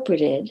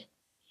interpreted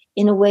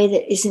in a way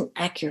that isn't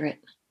accurate.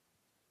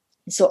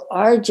 And so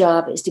our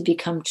job is to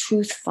become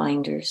truth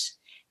finders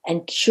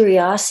and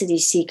curiosity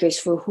seekers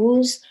for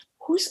who's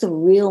the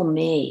real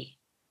me?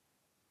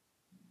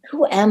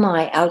 Who am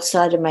I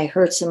outside of my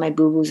hurts and my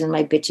boo-boos and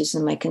my bitches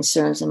and my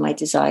concerns and my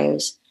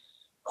desires?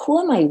 Who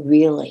am I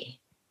really?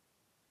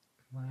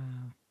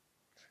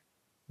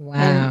 Wow.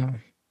 And,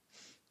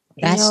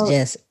 That's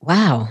just,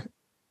 wow.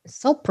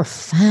 So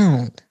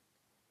profound.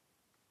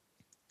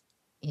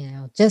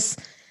 Just,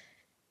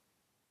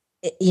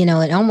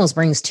 it almost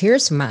brings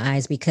tears to my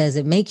eyes because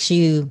it makes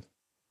you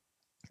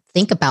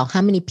think about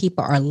how many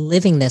people are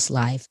living this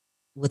life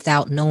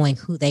without knowing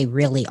who they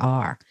really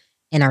are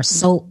and are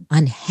so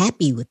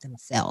unhappy with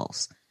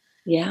themselves.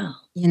 Yeah.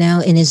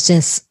 And it's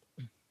just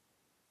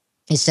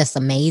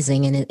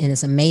amazing. And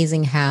it's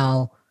amazing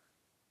how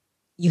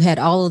you had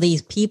all of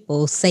these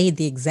people say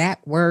the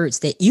exact words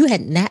that you had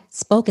not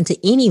spoken to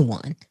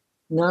anyone.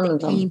 None of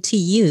them came to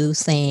you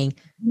saying,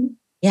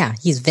 yeah,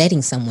 he's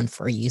vetting someone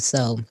for you.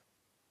 So,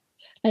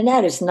 and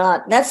that's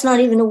not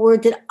even a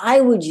word that I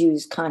would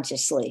use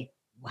consciously.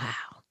 Wow.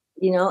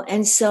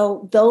 And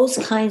so those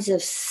kinds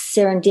of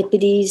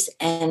serendipities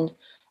and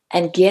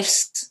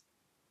gifts,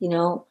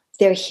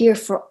 they're here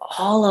for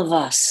all of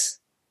us.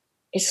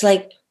 It's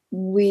like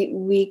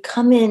we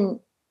come in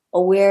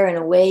aware and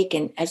awake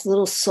and as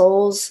little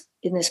souls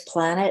in this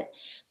planet.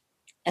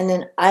 And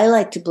then I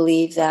like to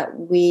believe that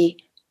we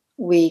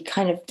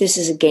kind of, this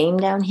is a game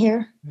down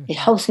here. It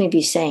helps me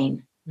be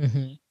sane.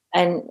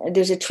 And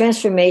there's a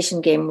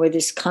transformation game where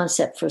this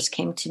concept first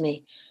came to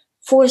me.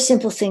 4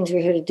 simple things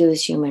we're here to do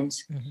as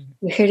humans.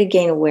 We're here to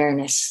gain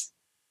awareness.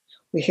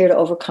 We're here to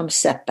overcome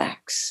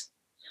setbacks.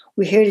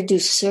 We're here to do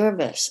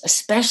service,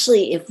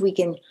 especially if we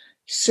can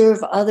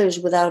serve others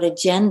without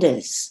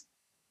agendas.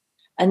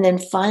 And then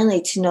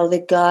finally, to know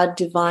that God,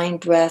 divine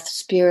breath,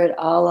 spirit,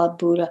 Allah,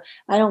 Buddha,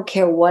 I don't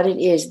care what it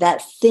is,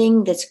 that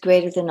thing that's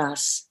greater than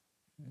us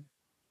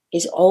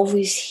is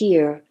always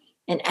here.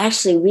 And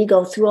actually, we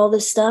go through all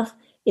this stuff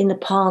in the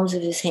palms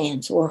of his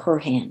hands or her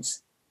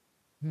hands.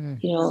 And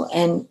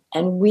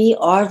we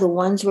are the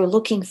ones we're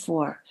looking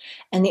for.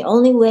 And the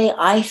only way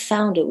I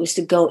found it was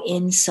to go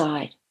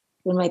inside.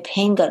 When my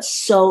pain got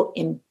so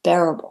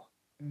unbearable,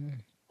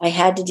 I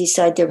had to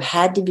decide there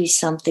had to be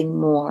something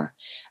more.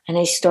 And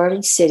I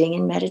started sitting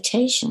in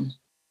meditation.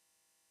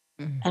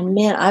 And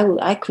man,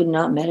 I could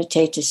not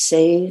meditate to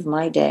save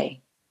my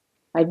day.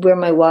 I'd wear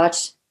my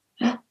watch.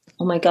 Oh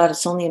my God,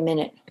 it's only a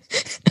minute.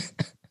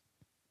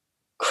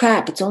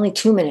 Crap, it's only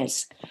 2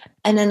 minutes.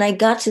 And then I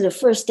got to the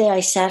first day, I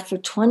sat for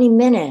 20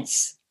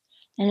 minutes.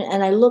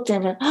 And I looked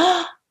and I went,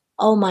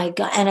 oh my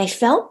God. And I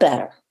felt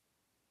better.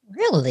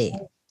 Really?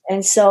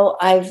 And so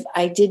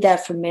I did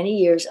that for many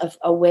years of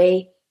a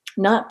way,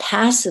 not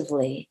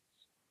passively,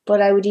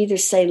 but I would either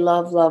say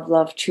love, love,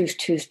 love, truth,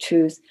 truth,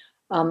 truth.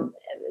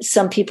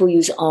 Some people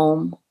use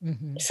Om.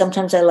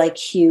 Sometimes I like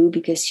Hu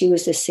because Hu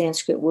is the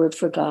Sanskrit word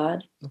for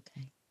God.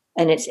 Okay.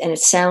 And it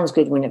sounds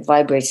good when it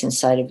vibrates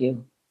inside of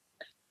you.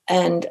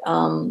 And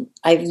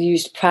I've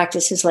used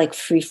practices like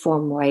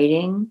freeform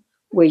writing,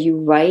 where you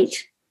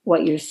write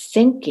what you're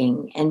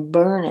thinking and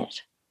burn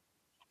it.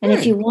 And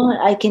if you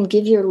want, I can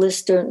give your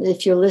listener,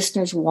 if your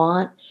listeners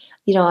want,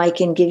 I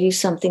can give you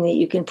something that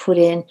you can put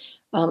in.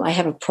 I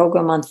have a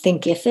program on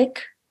Thinkific.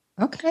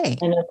 Okay.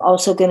 And I'm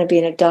also going to be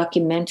in a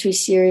documentary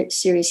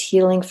series,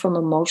 Healing from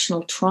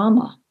Emotional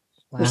Trauma,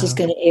 which is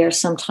going to air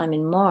sometime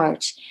in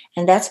March.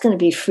 And that's going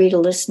to be free to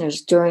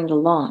listeners during the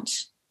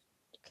launch.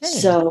 Okay.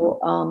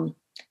 So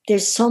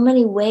there's so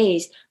many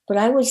ways, but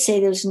I would say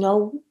there's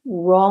no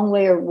wrong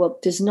way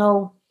there's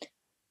no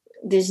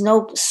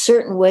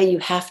certain way you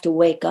have to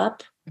wake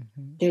up.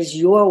 There's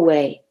your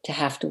way to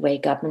have to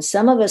wake up. And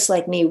some of us,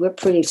 like me, we're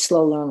pretty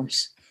slow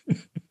learners,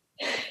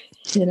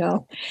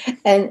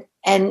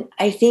 and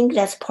I think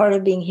that's part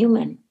of being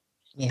human,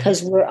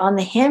 because we're on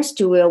the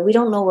hamster wheel. We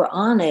don't know we're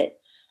on it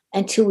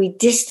until we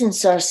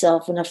distance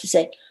ourselves enough to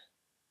say,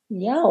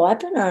 yo, I've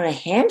been on a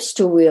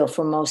hamster wheel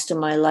for most of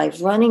my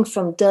life, running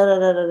from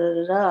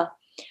da-da-da-da-da-da.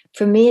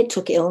 For me, it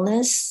took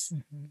illness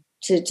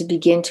to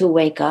begin to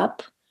wake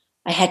up.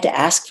 I had to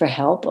ask for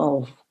help.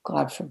 Oh,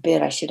 God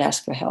forbid I should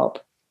ask for help.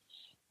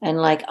 And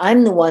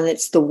I'm the one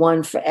that's the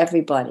one for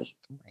everybody.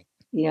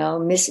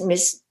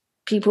 Miss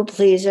people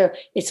pleaser.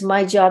 It's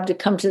my job to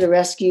come to the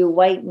rescue,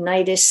 white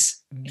knightish,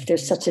 if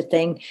there's such a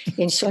thing,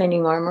 in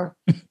shining armor.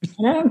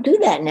 And I don't do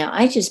that now.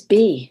 I just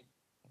be.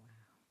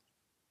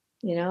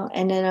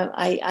 And then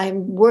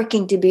I'm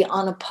working to be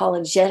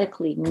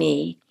unapologetically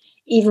me,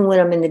 even when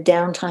I'm in the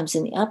down times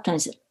and the up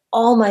times.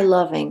 All my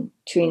loving,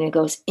 Trina,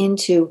 goes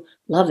into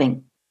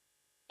loving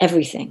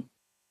everything.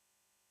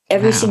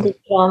 Every single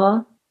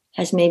trauma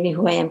has made me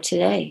who I am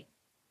today.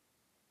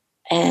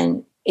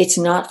 And it's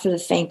not for the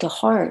faint of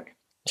heart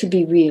to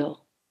be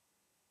real.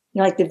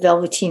 Like the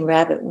Velveteen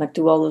Rabbit went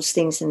through all those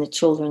things in the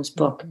children's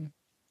book.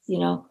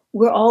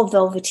 We're all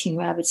Velveteen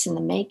Rabbits in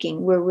the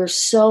making, where we're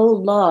so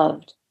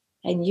loved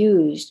and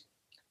used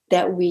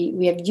that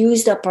we have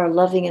used up our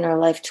loving in our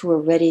life till we're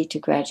ready to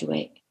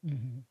graduate.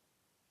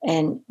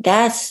 And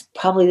that's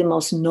probably the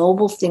most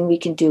noble thing we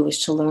can do, is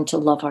to learn to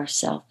love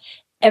ourselves.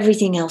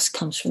 everything else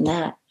comes from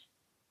that.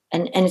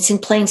 And it's in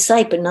plain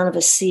sight, but none of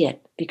us see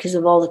it because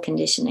of all the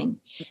conditioning.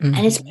 Mm-hmm.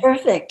 And it's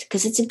perfect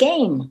because it's a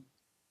game.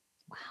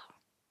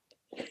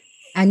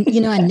 And,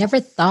 I never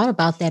thought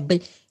about that,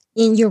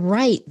 and you're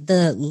right.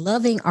 The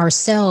loving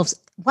ourselves.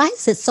 Why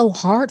is it so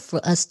hard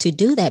for us to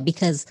do that?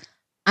 Because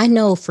I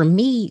know for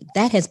me,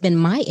 that has been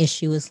my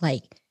issue is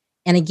like,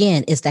 and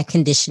again, it's that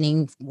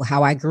conditioning,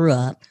 how I grew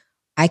up.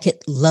 I could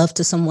love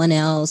to someone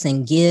else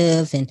and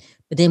give.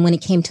 But then when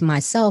it came to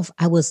myself,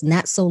 I was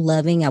not so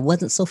loving. I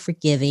wasn't so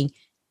forgiving.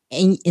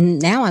 And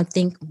now I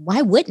think,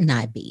 why wouldn't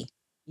I be?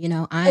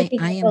 I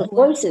am those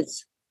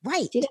voices.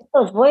 Right. You get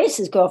those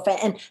voices, girlfriend,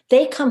 and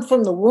they come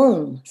from the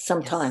womb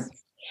sometimes.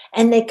 Yes.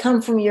 And they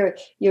come from your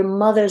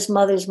mother's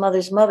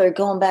mother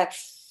going back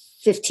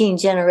 15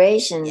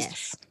 generations.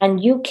 Yes.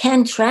 And you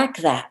can track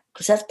that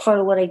because that's part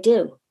of what I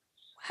do. Wow.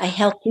 I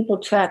help people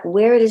track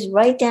where it is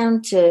right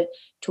down to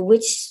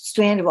which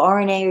strand of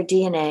RNA or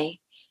DNA.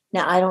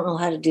 Now, I don't know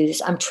how to do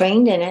this. I'm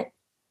trained in it,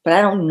 but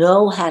I don't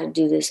know how to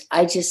do this.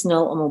 I just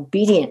know I'm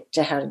obedient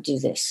to how to do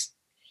this.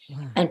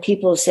 Wow. And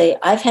people say,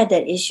 I've had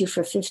that issue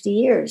for 50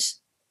 years.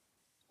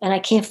 And I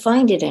can't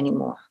find it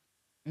anymore.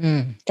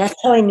 That's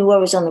how I knew I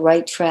was on the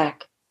right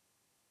track.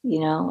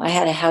 I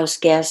had a house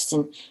guest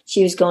and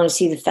she was going to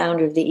see the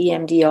founder of the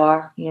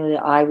EMDR,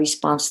 the eye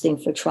response thing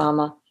for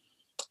trauma.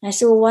 And I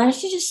said, well, why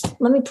don't you just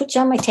let me put you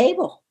on my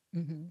table?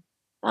 Mm-hmm.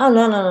 Oh,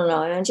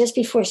 no. And just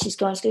before she's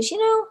going, she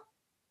goes,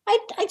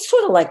 I'd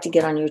sort of like to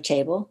get on your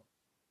table.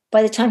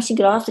 By the time she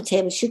got off the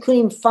table, she couldn't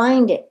even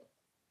find it.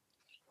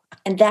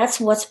 And that's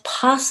what's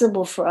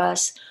possible for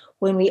us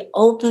when we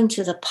open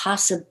to the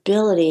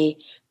possibility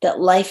that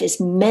life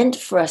is meant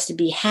for us to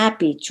be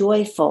happy,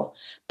 joyful,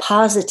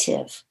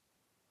 positive.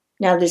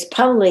 Now, there's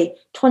probably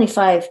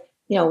 25,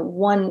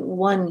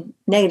 one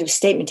negative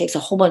statement takes a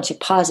whole bunch of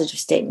positive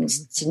statements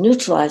to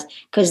neutralize,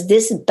 because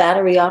this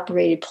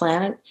battery-operated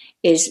planet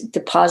is the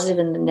positive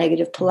and the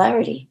negative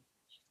polarity.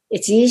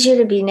 It's easier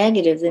to be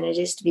negative than it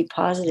is to be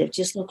positive.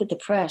 Just look at the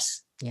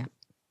press. Yeah.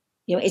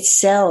 It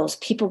sells.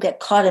 People get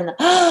caught in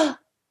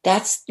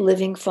that's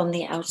living from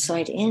the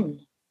outside in.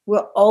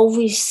 We're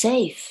always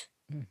safe.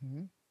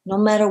 Mm-hmm. No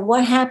matter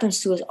what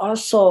happens to us, our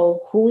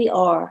soul, who we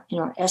are in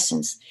our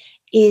essence,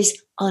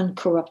 is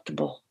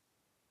uncorruptible.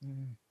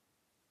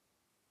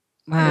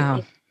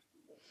 Wow.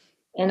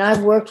 And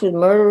I've worked with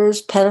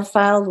murderers,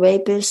 pedophiles,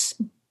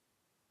 rapists,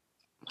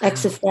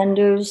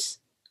 ex-offenders.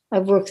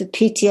 I've worked with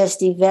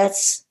PTSD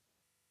vets,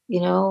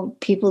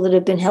 people that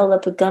have been held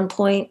up at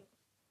gunpoint.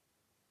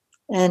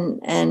 And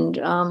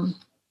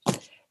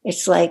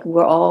it's like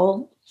we're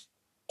all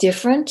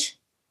different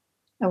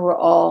and we're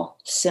all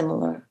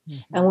similar.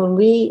 Mm-hmm. And when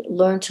we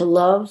learn to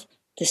love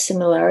the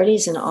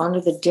similarities and honor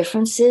the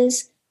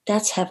differences,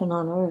 that's heaven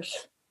on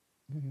earth.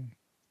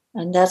 Mm-hmm.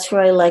 And that's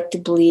where I like to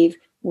believe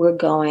we're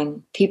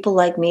going. People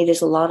like me,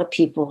 there's a lot of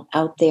people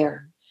out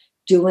there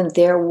doing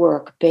their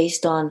work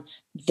based on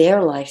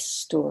their life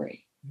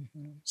story.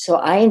 Mm-hmm. So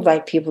I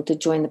invite people to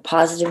join the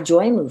positive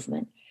joy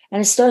movement.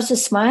 And it starts with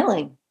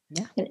smiling.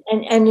 Yeah.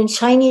 And in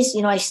Chinese,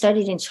 I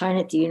studied in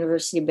China at the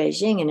University of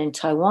Beijing and in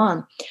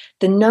Taiwan.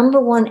 The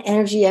number one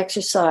energy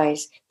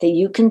exercise that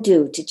you can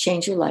do to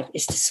change your life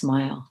is to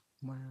smile.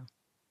 Wow.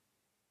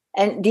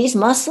 And these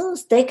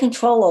muscles, they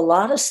control a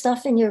lot of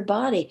stuff in your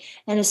body.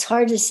 And it's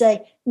hard to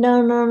say,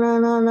 no,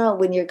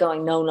 when you're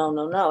going,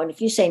 no. And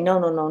if you say,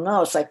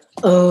 no, it's like,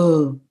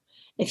 oh.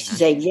 If you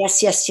say,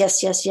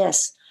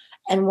 yes.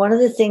 And one of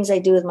the things I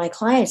do with my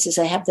clients is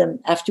I have them,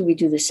 after we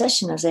do the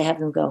session, I have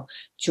them go,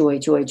 joy,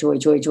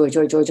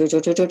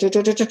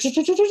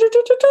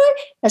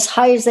 as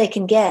high as they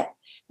can get.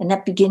 And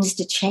that begins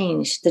to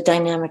change the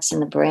dynamics in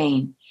the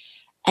brain.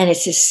 And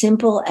it's as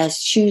simple as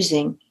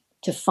choosing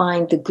to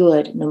find the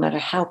good, no matter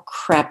how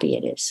crappy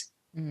it is.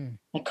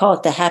 I call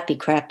it the happy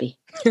crappy.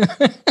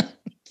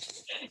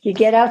 You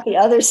get out the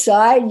other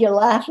side, you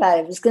laugh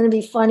at it. It's going to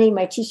be funny.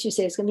 My teacher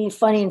said it's going to be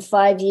funny in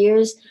 5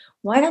 years.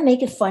 Why not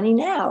make it funny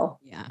now?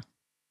 Yeah.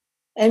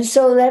 And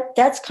so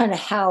that's kind of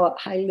how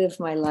I live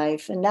my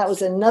life. And that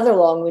was another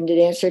long-winded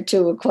answer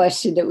to a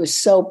question that was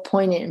so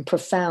poignant and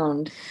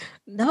profound.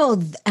 No,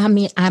 I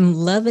mean, I'm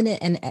loving it.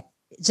 And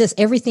just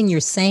everything you're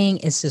saying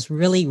is just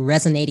really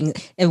resonating.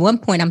 At one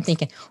point, I'm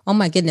thinking, oh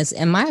my goodness,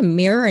 am I a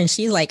mirror? And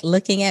she's like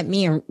looking at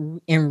me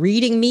and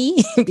reading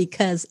me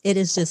because it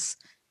is just,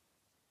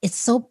 it's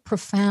so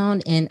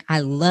profound. And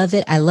I love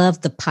it. I love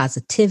the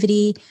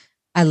positivity.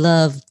 I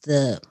love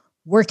the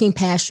working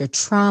past your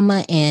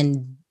trauma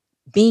and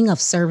being of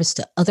service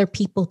to other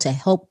people to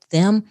help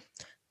them.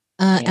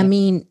 I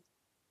mean,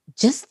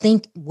 just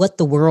think what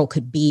the world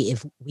could be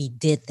if we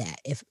did that,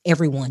 if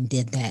everyone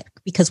did that,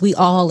 because we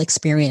all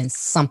experience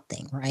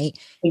something, right?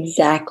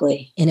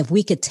 Exactly. And if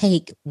we could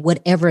take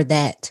whatever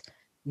that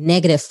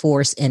negative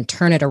force and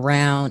turn it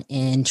around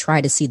and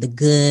try to see the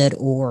good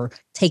or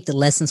take the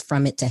lessons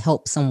from it to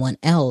help someone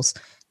else,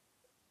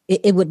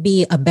 it would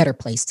be a better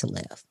place to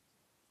live.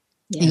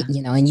 Yeah.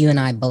 And you and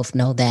I both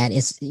know that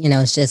it's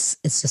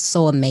just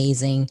so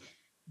amazing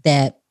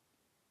that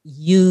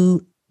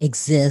you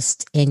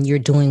exist and you're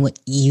doing what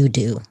you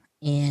do.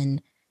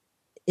 And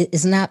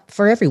it's not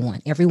for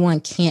everyone. Everyone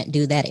can't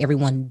do that.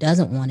 Everyone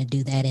doesn't want to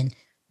do that. And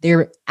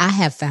I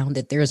have found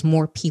that there's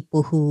more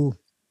people who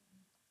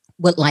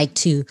would like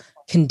to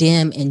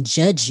condemn and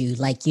judge you.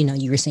 Like,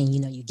 you were saying,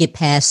 you get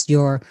past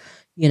your,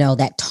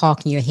 that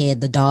talk in your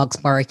head, the dog's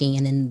barking,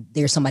 and then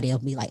there's somebody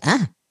else be like,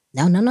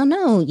 no, no, no,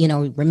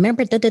 no,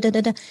 remember, da, da, da,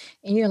 da, da.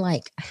 And you're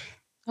like,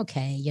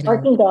 okay,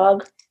 Barking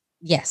dog.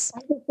 Yes. I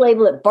just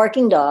label it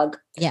barking dog.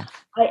 Yeah.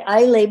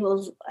 I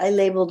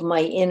labeled my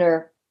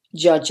inner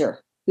judger.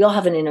 We all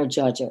have an inner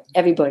judger.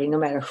 Everybody, no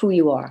matter who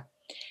you are.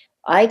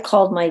 I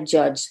called my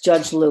judge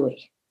Judge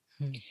Louis.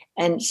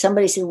 And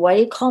somebody said, why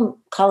do you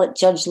call it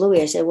Judge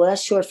Louis? I said, well,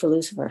 that's short for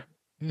Lucifer.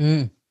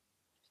 And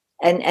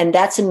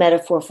that's a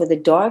metaphor for the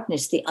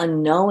darkness, the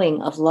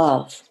unknowing of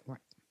love,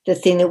 the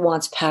thing that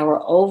wants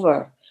power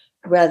over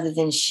rather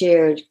than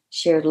shared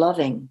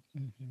loving.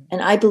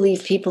 And I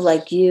believe people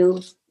like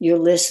you, your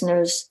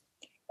listeners,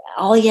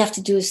 all you have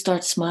to do is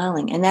start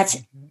smiling. And that's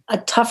a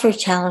tougher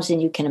challenge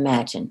than you can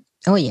imagine.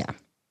 Oh, yeah.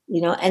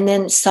 And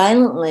then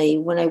silently,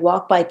 when I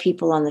walk by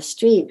people on the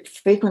street,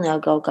 frequently I'll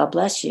go, God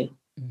bless you,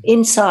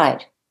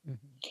 inside.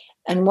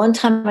 And one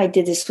time I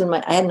did this when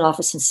I had an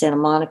office in Santa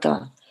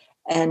Monica.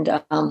 And,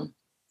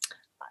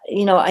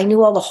 I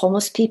knew all the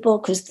homeless people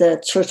because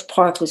the church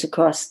park was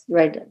across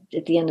right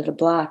at the end of the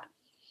block.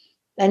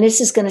 And this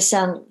is going to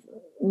sound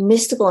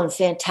mystical and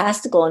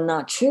fantastical and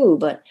not true,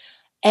 but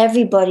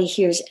everybody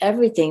hears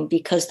everything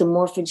because the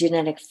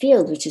morphogenetic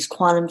field, which is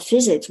quantum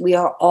physics, we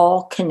are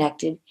all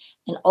connected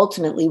and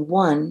ultimately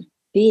one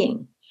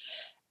being.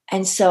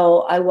 And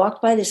so I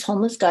walked by this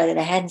homeless guy that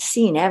I hadn't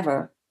seen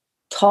ever,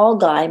 tall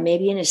guy,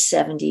 maybe in his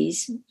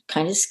 70s,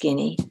 kind of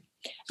skinny.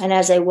 And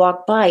as I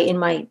walked by, in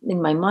my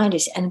mind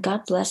is, and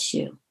God bless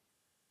you.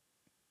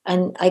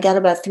 And I got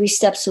about 3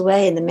 steps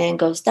away, and the man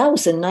goes, that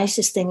was the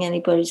nicest thing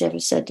anybody's ever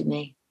said to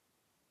me.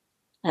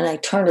 And I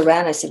turned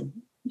around, I said,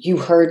 you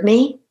heard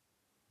me?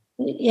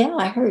 Yeah,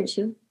 I heard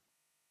you.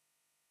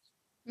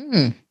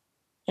 And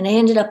I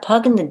ended up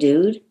hugging the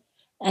dude,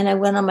 and I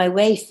went on my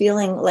way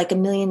feeling like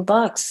 $1 million,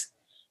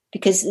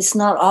 because it's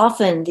not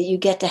often that you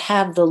get to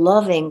have the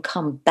loving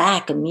come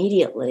back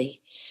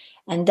immediately.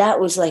 And that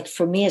was like,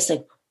 for me, it's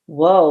like,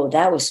 whoa,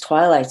 that was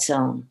Twilight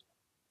Zone.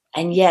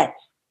 And yet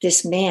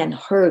this man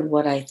heard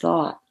what I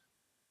thought.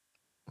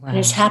 Wow. And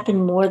it's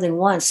happened more than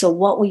once. So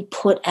what we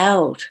put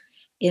out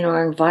in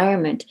our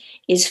environment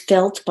is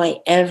felt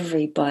by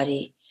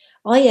everybody.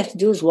 All you have to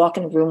do is walk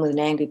in a room with an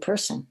angry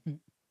person.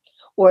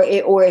 Or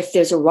if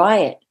there's a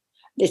riot,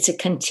 it's a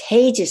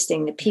contagious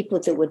thing that people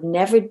that would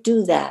never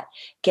do that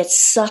get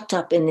sucked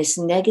up in this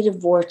negative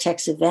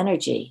vortex of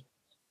energy,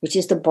 which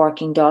is the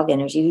barking dog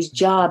energy, whose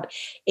job,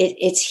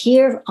 it's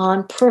here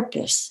on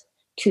purpose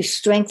to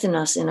strengthen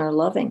us in our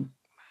loving.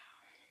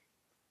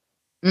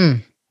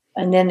 And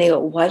then they go,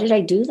 why did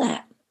I do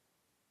that?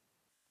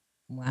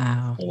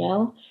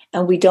 Wow.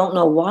 And we don't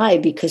know why,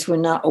 because we're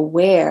not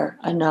aware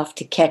enough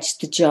to catch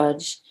the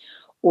judge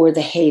or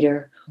the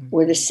hater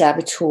or the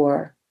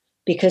saboteur,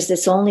 because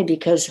it's only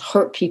because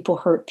hurt people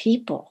hurt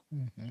people.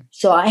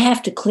 So I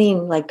have to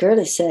clean, like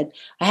Gerda said,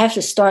 I have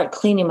to start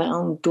cleaning my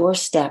own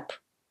doorstep,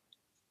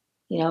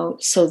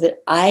 so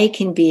that I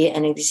can be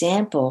an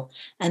example,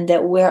 and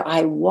that where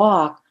I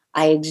walk,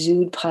 I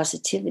exude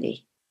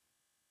positivity.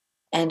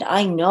 And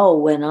I know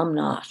when I'm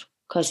not,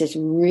 because it's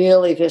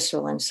really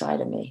visceral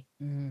inside of me.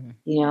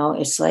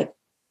 It's like,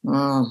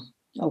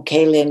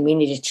 okay, Lynn, we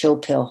need a chill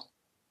pill.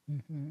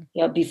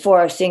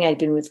 Before I was saying I'd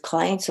been with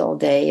clients all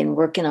day and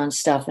working on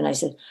stuff, and I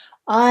said,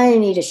 I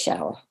need a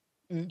shower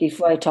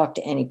before I talk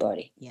to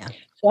anybody. Yeah.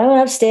 So I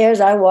went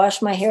upstairs, I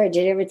washed my hair, I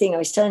did everything I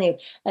was telling you,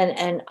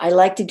 and I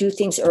like to do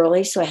things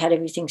early, so I had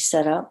everything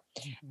set up.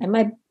 And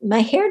my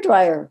hair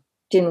dryer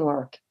didn't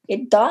work.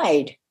 It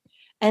died.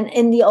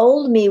 And the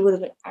old me would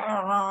have been,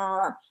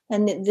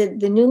 and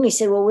the new me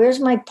said, well, where's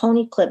my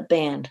pony clip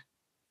band?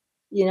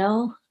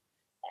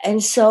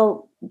 And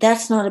so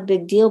that's not a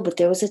big deal, but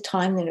there was a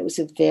time that it was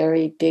a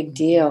very big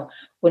deal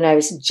when I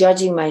was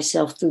judging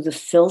myself through the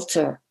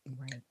filter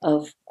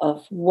of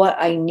what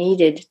I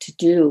needed to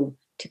do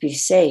to be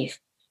safe.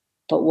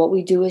 But what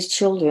we do as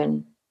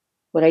children,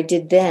 what I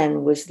did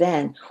then was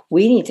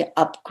we need to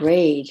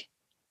upgrade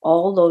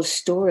all those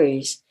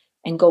stories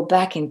and go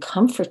back and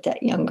comfort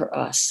that younger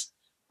us.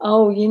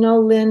 Oh,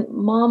 Lynn,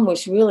 Mom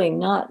was really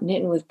not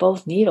knitting with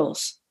both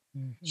needles.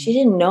 She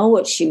didn't know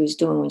what she was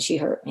doing when she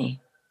hurt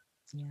me.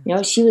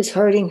 Yeah. She was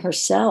hurting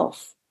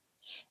herself.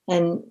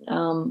 And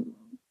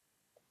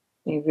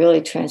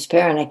really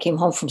transparent. I came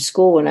home from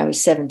school when I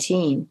was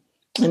 17,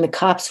 and the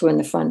cops were in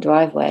the front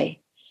driveway.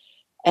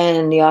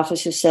 And the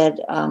officer said,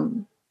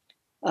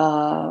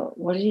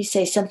 what did he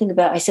say? Something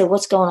about, I said,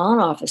 what's going on,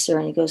 officer?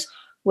 And he goes,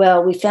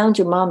 well, we found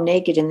your mom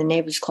naked in the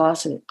neighbor's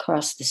closet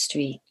across the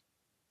street.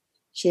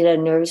 She had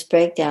a nervous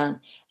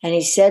breakdown. And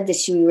he said that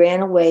she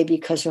ran away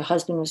because her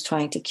husband was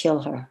trying to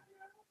kill her.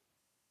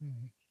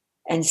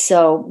 And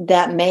so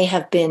that may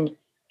have been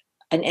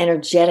an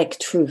energetic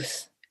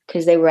truth,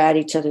 because they were at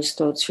each other's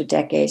throats for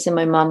decades. And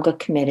my mom got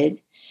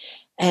committed.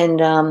 And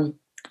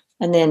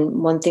And then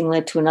one thing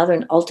led to another.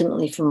 And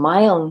ultimately, for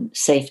my own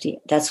safety,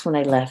 that's when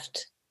I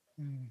left.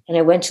 And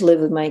I went to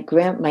live with my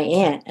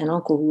aunt and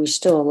uncle who were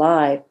still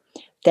alive.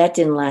 That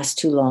didn't last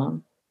too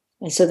long.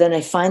 And so then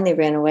I finally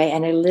ran away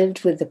and I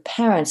lived with the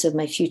parents of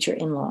my future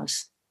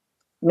in-laws.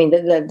 I mean,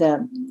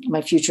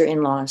 my future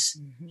in-laws.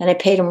 And I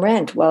paid them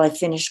rent while I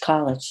finished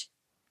college,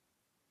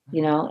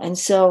 And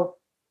so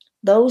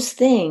those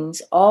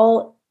things,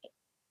 all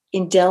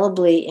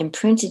indelibly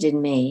imprinted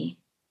in me,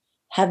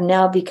 have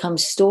now become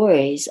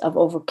stories of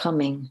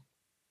overcoming.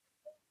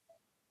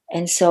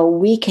 And so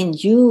we can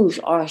use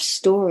our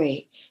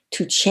story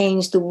to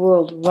change the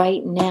world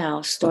right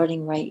now,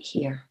 starting right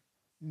here.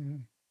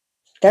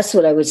 That's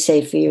what I would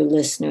say for your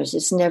listeners.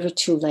 It's never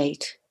too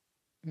late.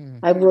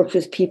 I've worked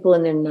with people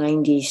in their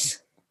 90s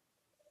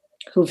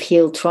who've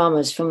healed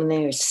traumas from when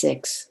they were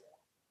 6.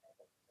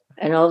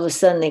 And all of a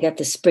sudden they got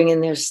the spring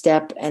in their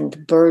step and the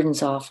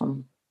burden's off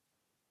them.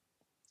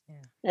 Yeah.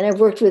 And I've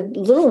worked with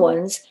little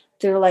ones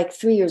that are like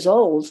 3 years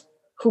old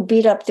who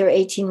beat up their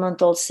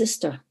 18-month-old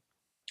sister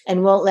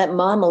and won't let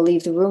mama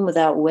leave the room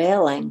without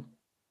wailing.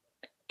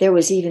 There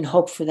was even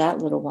hope for that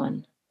little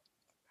one,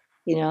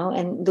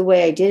 and the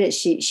way I did it,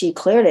 she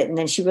cleared it. And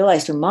then she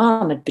realized her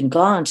mom had been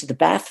gone to the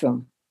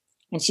bathroom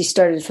and she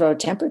started to throw a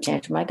temper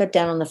tantrum. I got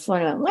down on the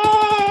floor and went,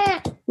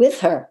 wah!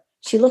 With her.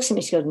 She looks at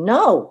me, she goes,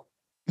 no.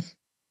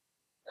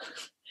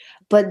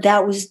 But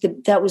that was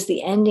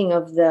the ending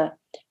of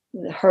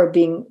her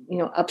being,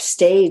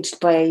 upstaged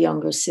by a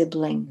younger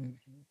sibling.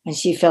 And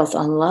she felt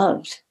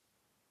unloved.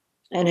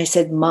 And I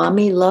said,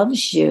 Mommy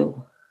loves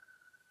you.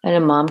 And her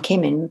mom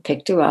came in and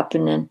picked her up,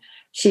 and then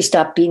she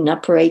stopped beating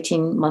up her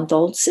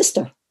 18-month-old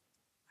sister.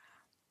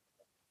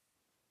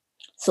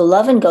 So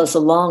loving goes a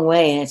long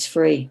way, and it's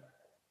free.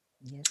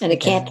 Yes, and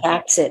it can't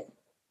tax it.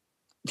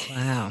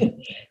 Wow.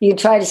 You can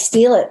try to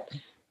steal it,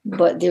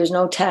 but there's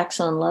no tax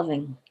on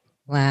loving.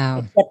 Wow.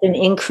 Except an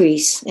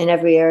increase in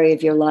every area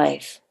of your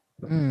life.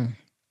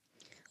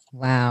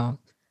 Wow.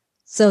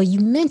 So you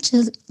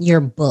mentioned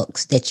your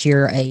books, that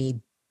you're a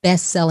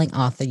best-selling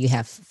author. You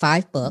have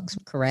 5 books,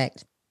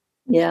 correct?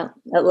 Yeah,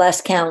 at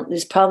last count,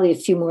 there's probably a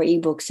few more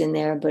ebooks in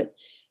there, but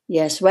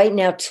yes, right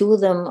now 2 of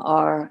them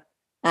are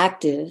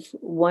active.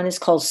 One is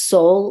called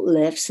Soul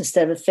Lifts.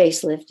 Instead of a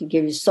facelift, you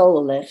give your soul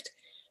a lift,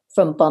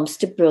 From Bumps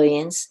to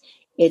Brilliance.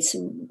 It's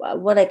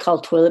what I call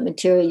toilet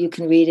material. You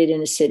can read it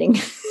in a sitting.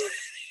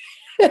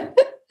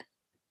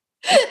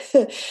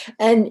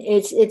 And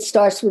it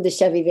starts with the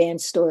Chevy Van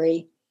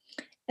story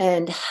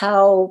and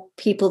how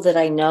people that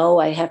I know,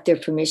 I have their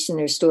permission,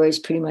 their stories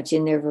pretty much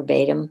in there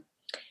verbatim.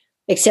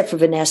 Except for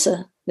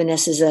Vanessa.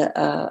 Vanessa's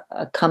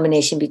a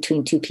combination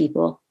between 2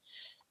 people.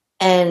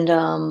 And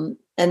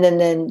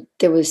then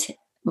there was,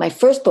 my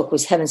first book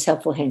was Heaven's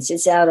Helpful Hints.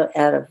 It's out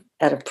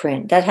of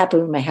print. That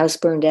happened when my house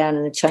burned down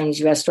and the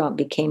Chinese restaurant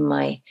became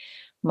my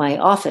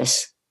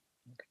office.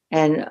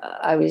 And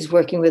I was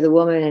working with a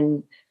woman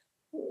and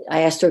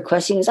I asked her a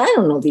question. She goes, I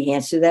don't know the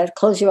answer to that.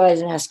 Close your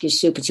eyes and ask your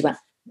soup. And she went,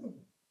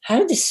 how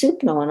did the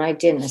soup know? And I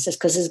didn't. I said,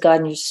 because there's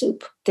God in your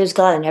soup. There's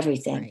God in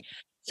everything. Right.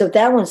 So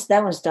that one's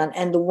done.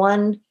 And the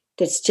one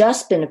that's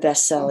just been a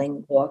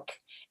best-selling book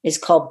is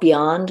called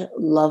Beyond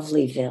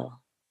Lovelyville,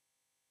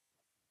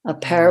 a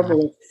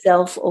parable of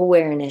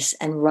self-awareness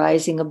and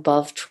rising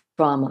above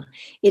trauma.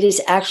 It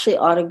is actually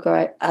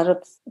autograph.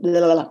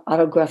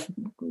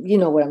 You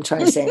know what I'm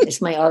trying to say.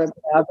 It's my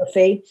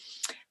autobiography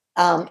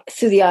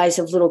through the eyes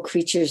of little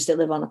creatures that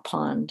live on a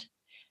pond.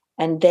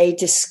 And they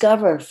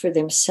discover for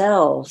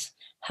themselves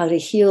how to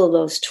heal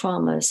those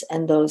traumas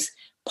and those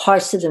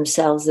parts of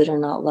themselves that are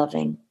not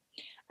loving.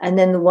 And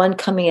then the one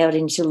coming out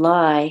in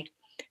July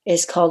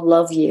is called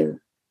Love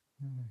You.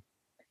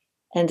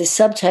 And the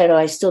subtitle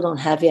I still don't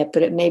have yet,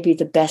 but it may be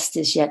The Best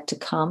Is Yet to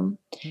Come,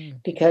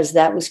 because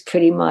that was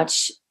pretty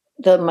much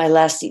my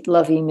last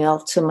love email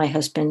to my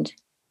husband.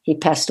 He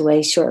passed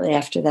away shortly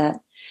after that.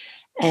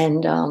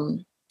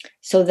 And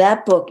so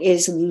that book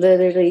is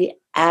literally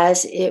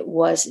as it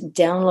was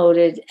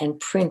downloaded and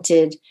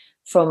printed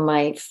from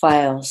my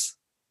files.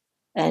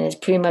 And it's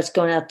pretty much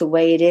going out the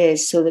way it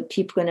is so that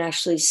people can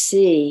actually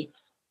see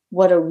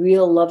what a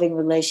real loving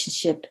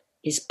relationship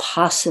is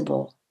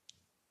possible,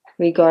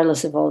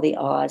 regardless of all the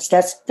odds.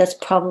 That's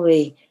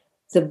probably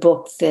the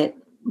book that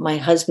my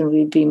husband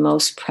would be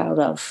most proud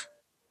of,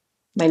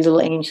 My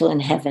Little Angel in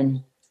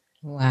Heaven.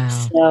 Wow.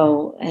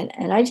 So,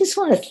 and I just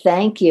want to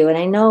thank you.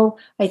 And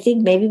I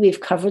think maybe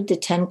we've covered the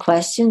 10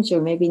 questions or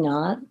maybe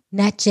not.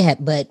 Not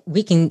yet, but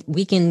we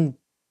can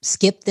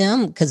skip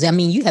them because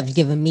you have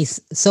given me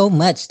so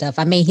much stuff.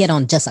 I may hit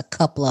on just a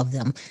couple of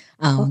them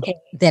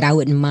that I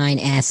wouldn't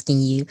mind asking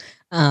you.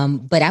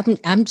 But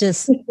I'm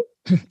just,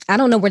 I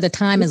don't know where the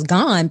time has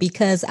gone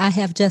because I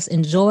have just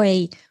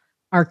enjoyed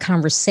our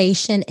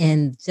conversation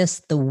and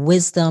just the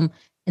wisdom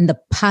and the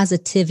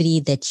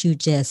positivity that you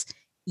just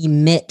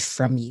emit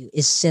from you.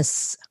 It's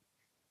just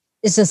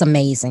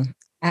amazing.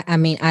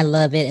 I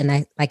love it.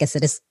 And like I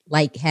said, it's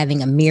like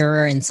having a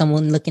mirror and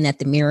someone looking at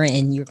the mirror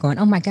and you're going,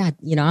 oh my God,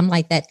 I'm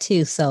like that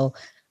too. So,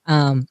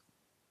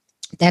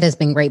 That has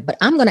been great. But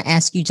I'm going to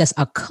ask you just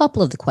a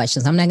couple of the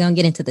questions. I'm not going to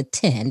get into the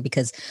 10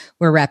 because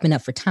we're wrapping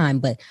up for time.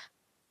 But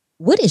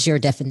what is your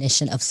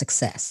definition of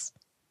success?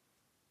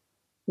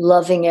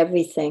 Loving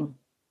everything.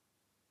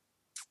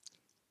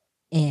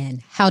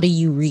 And how do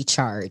you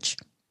recharge?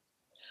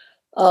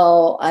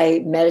 Oh, I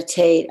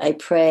meditate, I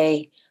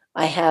pray.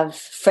 I have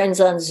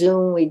friends on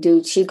Zoom. We do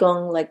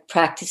Qigong like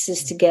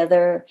practices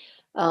together.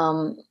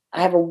 I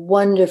have a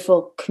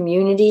wonderful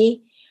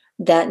community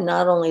that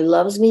not only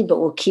loves me, but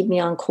will keep me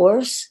on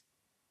course.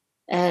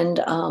 And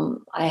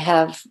I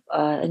have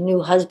a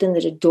new husband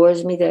that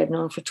adores me that I've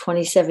known for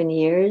 27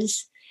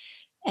 years.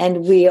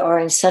 And we are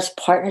in such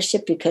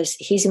partnership because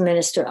he's a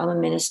minister, I'm a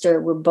minister.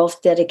 We're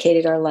both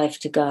dedicated our life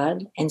to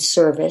God and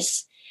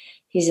service.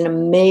 He's an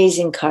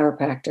amazing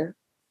chiropractor.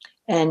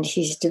 And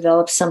he's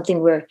developed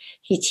something where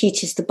he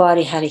teaches the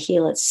body how to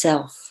heal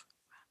itself.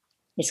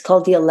 It's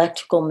called the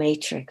electrical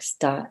matrix,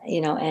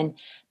 and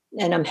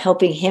I'm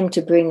helping him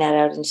to bring that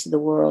out into the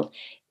world.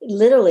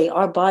 Literally,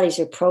 our bodies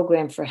are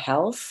programmed for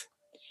health.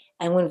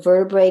 And when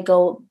vertebrae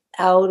go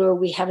out or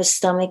we have a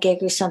stomach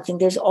ache or something,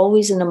 there's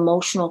always an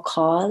emotional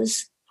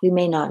cause. We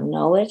may not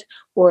know it,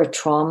 or a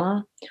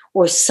trauma,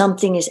 or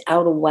something is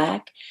out of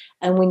whack.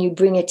 And when you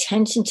bring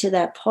attention to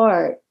that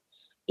part,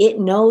 it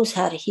knows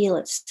how to heal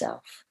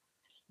itself.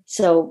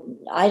 So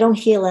I don't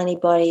heal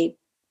anybody.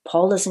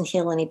 Paul doesn't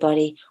heal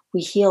anybody. We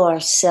heal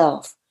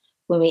ourselves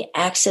when we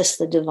access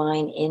the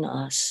divine in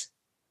us.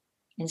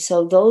 And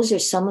so those are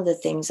some of the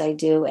things I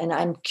do. And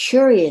I'm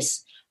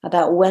curious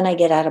about when I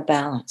get out of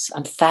balance.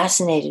 I'm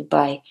fascinated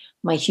by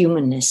my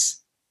humanness.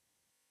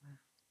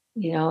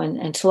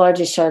 And Teilhard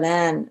de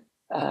Chardin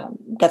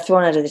got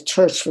thrown out of the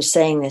church for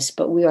saying this,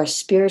 but we are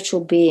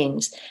spiritual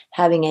beings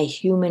having a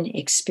human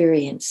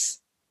experience.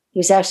 He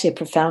was actually a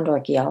profound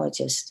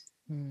archaeologist.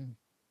 Mm.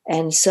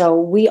 And so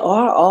we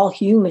are all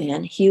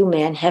human,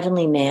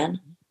 heavenly man,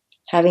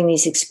 having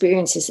these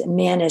experiences,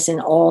 man as in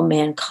all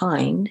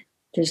mankind.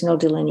 There's no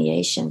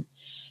delineation.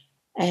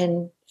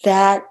 And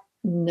that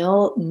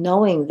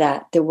knowing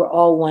that we're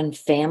all one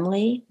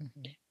family,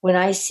 mm-hmm. When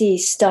I see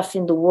stuff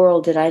in the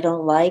world that I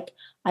don't like,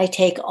 I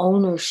take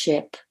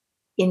ownership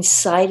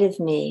inside of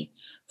me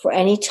for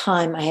any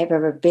time I have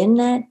ever been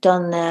that,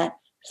 done that,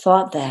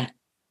 thought that.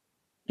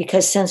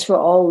 Because since we're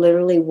all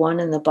literally one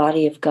in the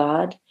body of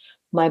God,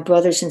 my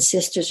brothers and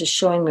sisters are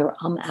showing me where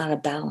I'm out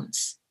of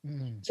balance.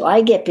 Mm. So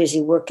I get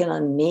busy working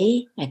on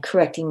me and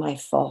correcting my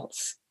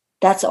faults.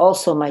 That's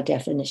also my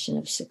definition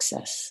of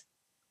success.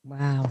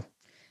 Wow.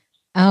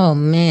 Oh,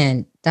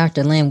 man,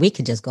 Dr. Lynn, we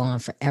could just go on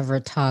forever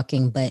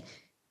talking, but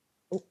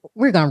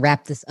we're going to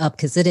wrap this up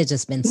because it has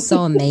just been so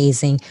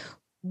amazing.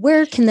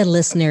 Where can the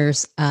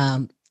listeners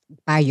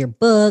buy your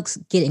books,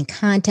 get in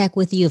contact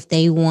with you if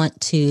they want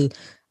to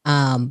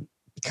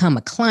become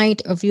a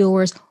client of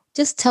yours?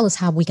 Just tell us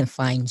how we can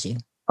find you.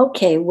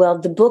 Okay, well,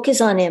 the book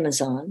is on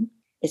Amazon.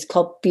 It's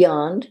called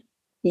Beyond,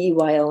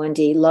 Beyond,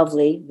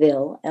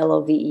 Lovelyville,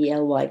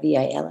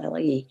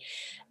 Lovelyville.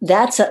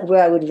 That's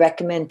where I would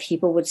recommend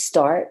people would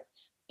start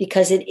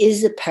because it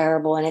is a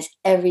parable and it's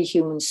every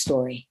human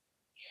story.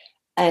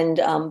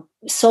 And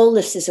Soul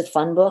List is a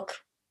fun book.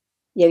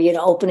 You can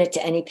open it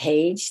to any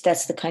page.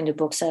 That's the kind of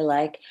books I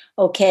like.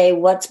 Okay,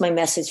 what's my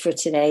message for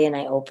today? And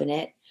I open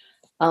it.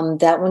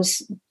 That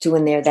one's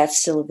doing there. That's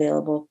still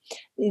available.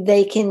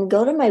 They can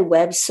go to my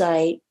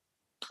website,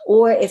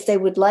 or if they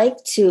would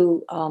like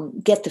to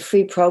get the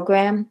free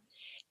program,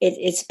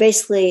 it's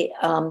basically,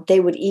 they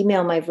would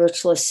email my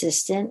virtual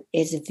assistant.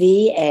 It's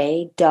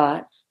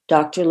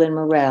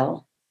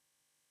va.drlynmorell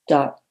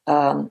at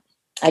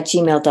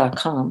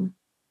gmail.com.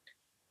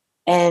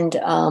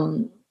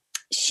 And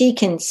she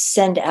can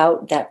send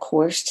out that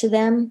course to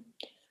them.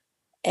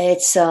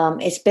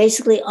 It's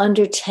basically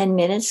under 10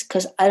 minutes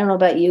because I don't know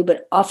about you,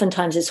 but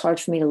oftentimes it's hard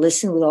for me to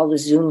listen with all the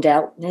zoomed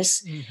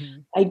outness. Mm-hmm.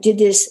 I did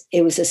this.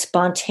 It was a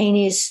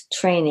spontaneous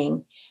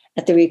training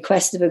at the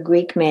request of a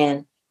Greek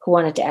man who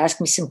wanted to ask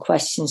me some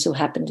questions, who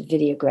happened to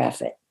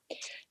videograph it.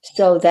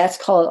 So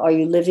that's called Are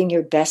You Living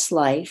Your Best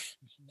Life?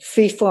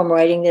 Mm-hmm. Freeform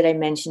writing that I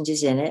mentioned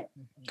is in it.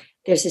 Mm-hmm.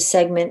 There's a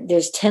segment.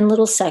 There's 10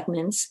 little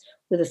segments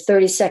with a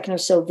 30-second or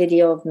so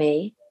video of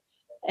me.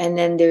 And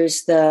then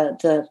there's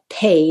the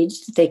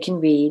page that they can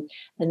read.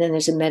 And then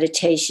there's a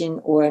meditation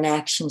or an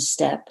action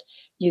step.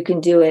 You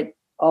can do it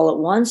all at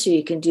once, or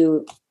you can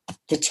do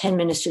the 10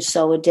 minutes or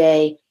so a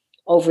day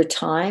over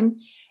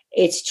time.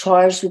 It's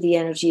charged with the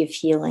energy of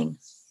healing.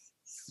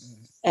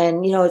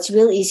 And, it's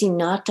real easy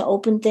not to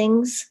open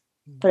things.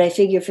 But I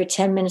figure for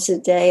 10 minutes a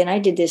day, and I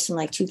did this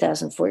in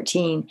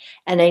 2014,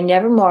 and I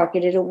never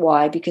marketed it.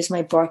 Why? Because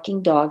my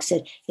barking dog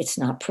said, it's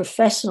not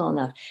professional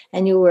enough.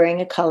 And you're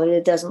wearing a color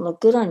that doesn't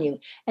look good on you.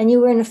 And you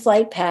were in a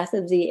flight path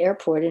of the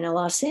airport in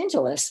Los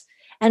Angeles.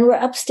 And we're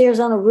upstairs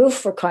on a roof,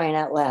 for crying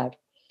out loud.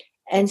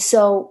 And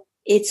so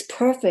it's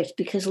perfect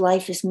because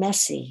life is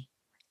messy.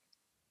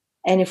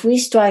 And if we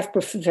strive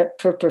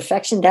for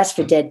perfection, that's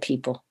for dead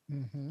people.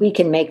 Mm-hmm. We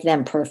can make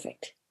them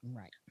perfect.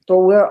 Right. But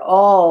we're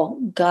all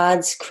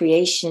God's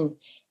creation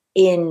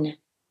in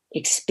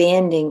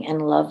expanding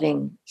and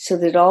loving, so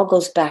that it all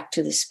goes back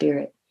to the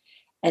spirit.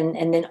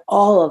 And then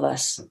all of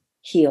us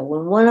heal.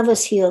 When one of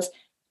us heals,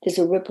 there's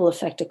a ripple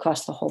effect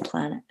across the whole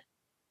planet.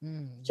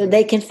 So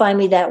they can find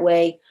me that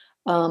way.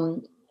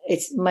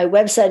 It's my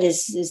website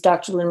is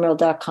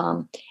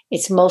drlynnemorell.com.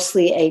 It's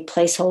mostly a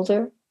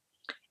placeholder.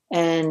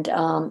 And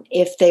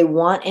if they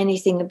want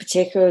anything in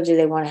particular, do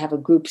they want to have a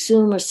group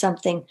Zoom or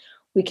something,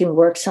 we can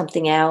work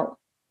something out,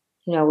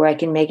 where I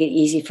can make it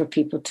easy for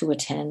people to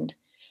attend.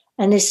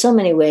 And there's so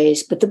many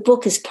ways, but the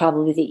book is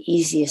probably the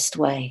easiest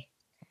way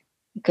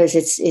because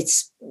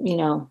it's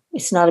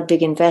not a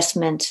big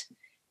investment.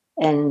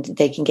 And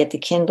they can get the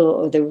Kindle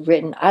or the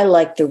written. I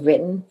like the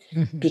written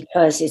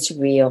because it's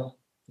real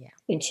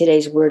in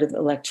today's world of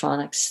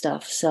electronic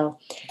stuff. So,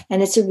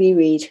 and it's a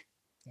reread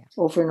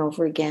over and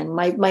over again.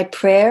 My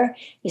prayer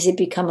is it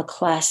become a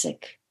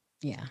classic,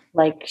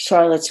 like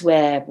Charlotte's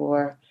Web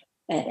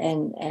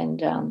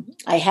and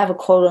I have a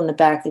quote on the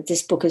back that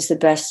this book is the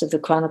best of the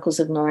Chronicles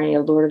of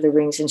Narnia, Lord of the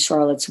Rings, and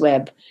Charlotte's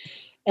Web.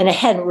 And I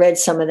hadn't read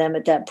some of them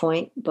at that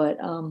point, but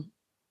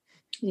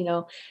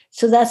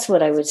so that's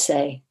what I would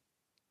say.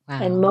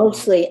 Wow. And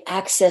mostly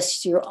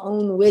access your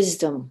own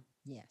wisdom.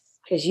 Yes.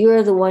 Because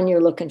you're the one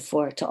you're looking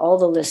for, to all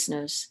the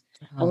listeners.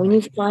 And when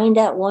you find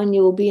that one,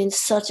 you will be in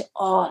such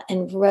awe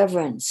and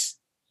reverence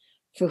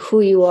for who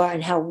you are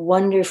and how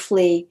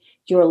wonderfully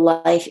your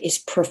life is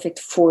perfect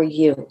for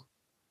you.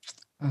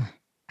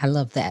 I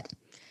love that.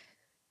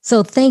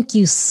 So thank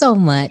you so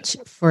much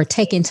for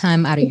taking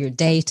time out of your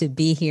day to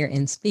be here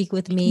and speak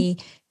with me.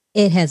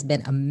 It has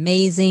been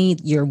amazing.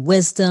 Your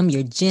wisdom,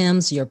 your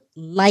gems, your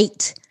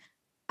light.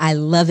 I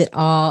love it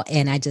all,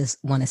 and I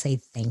just want to say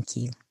thank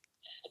you.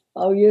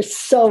 Oh, you're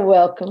so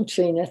welcome,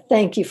 Trina.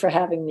 Thank you for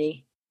having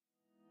me.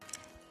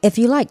 If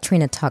you like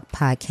Trina Talk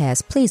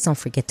Podcast, please don't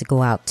forget to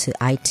go out to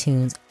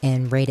iTunes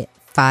and rate it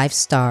 5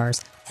 stars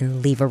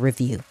and leave a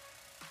review.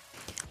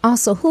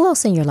 Also, who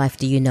else in your life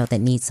do you know that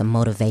needs some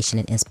motivation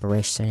and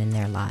inspiration in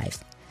their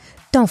life?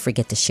 Don't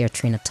forget to share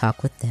Trina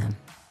Talk with them.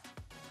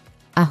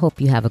 I hope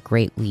you have a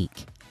great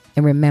week.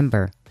 And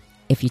remember,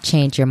 if you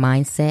change your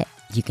mindset,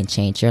 you can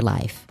change your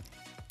life.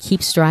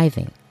 Keep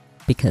striving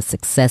because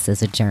success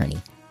is a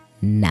journey,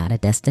 not a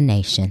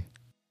destination.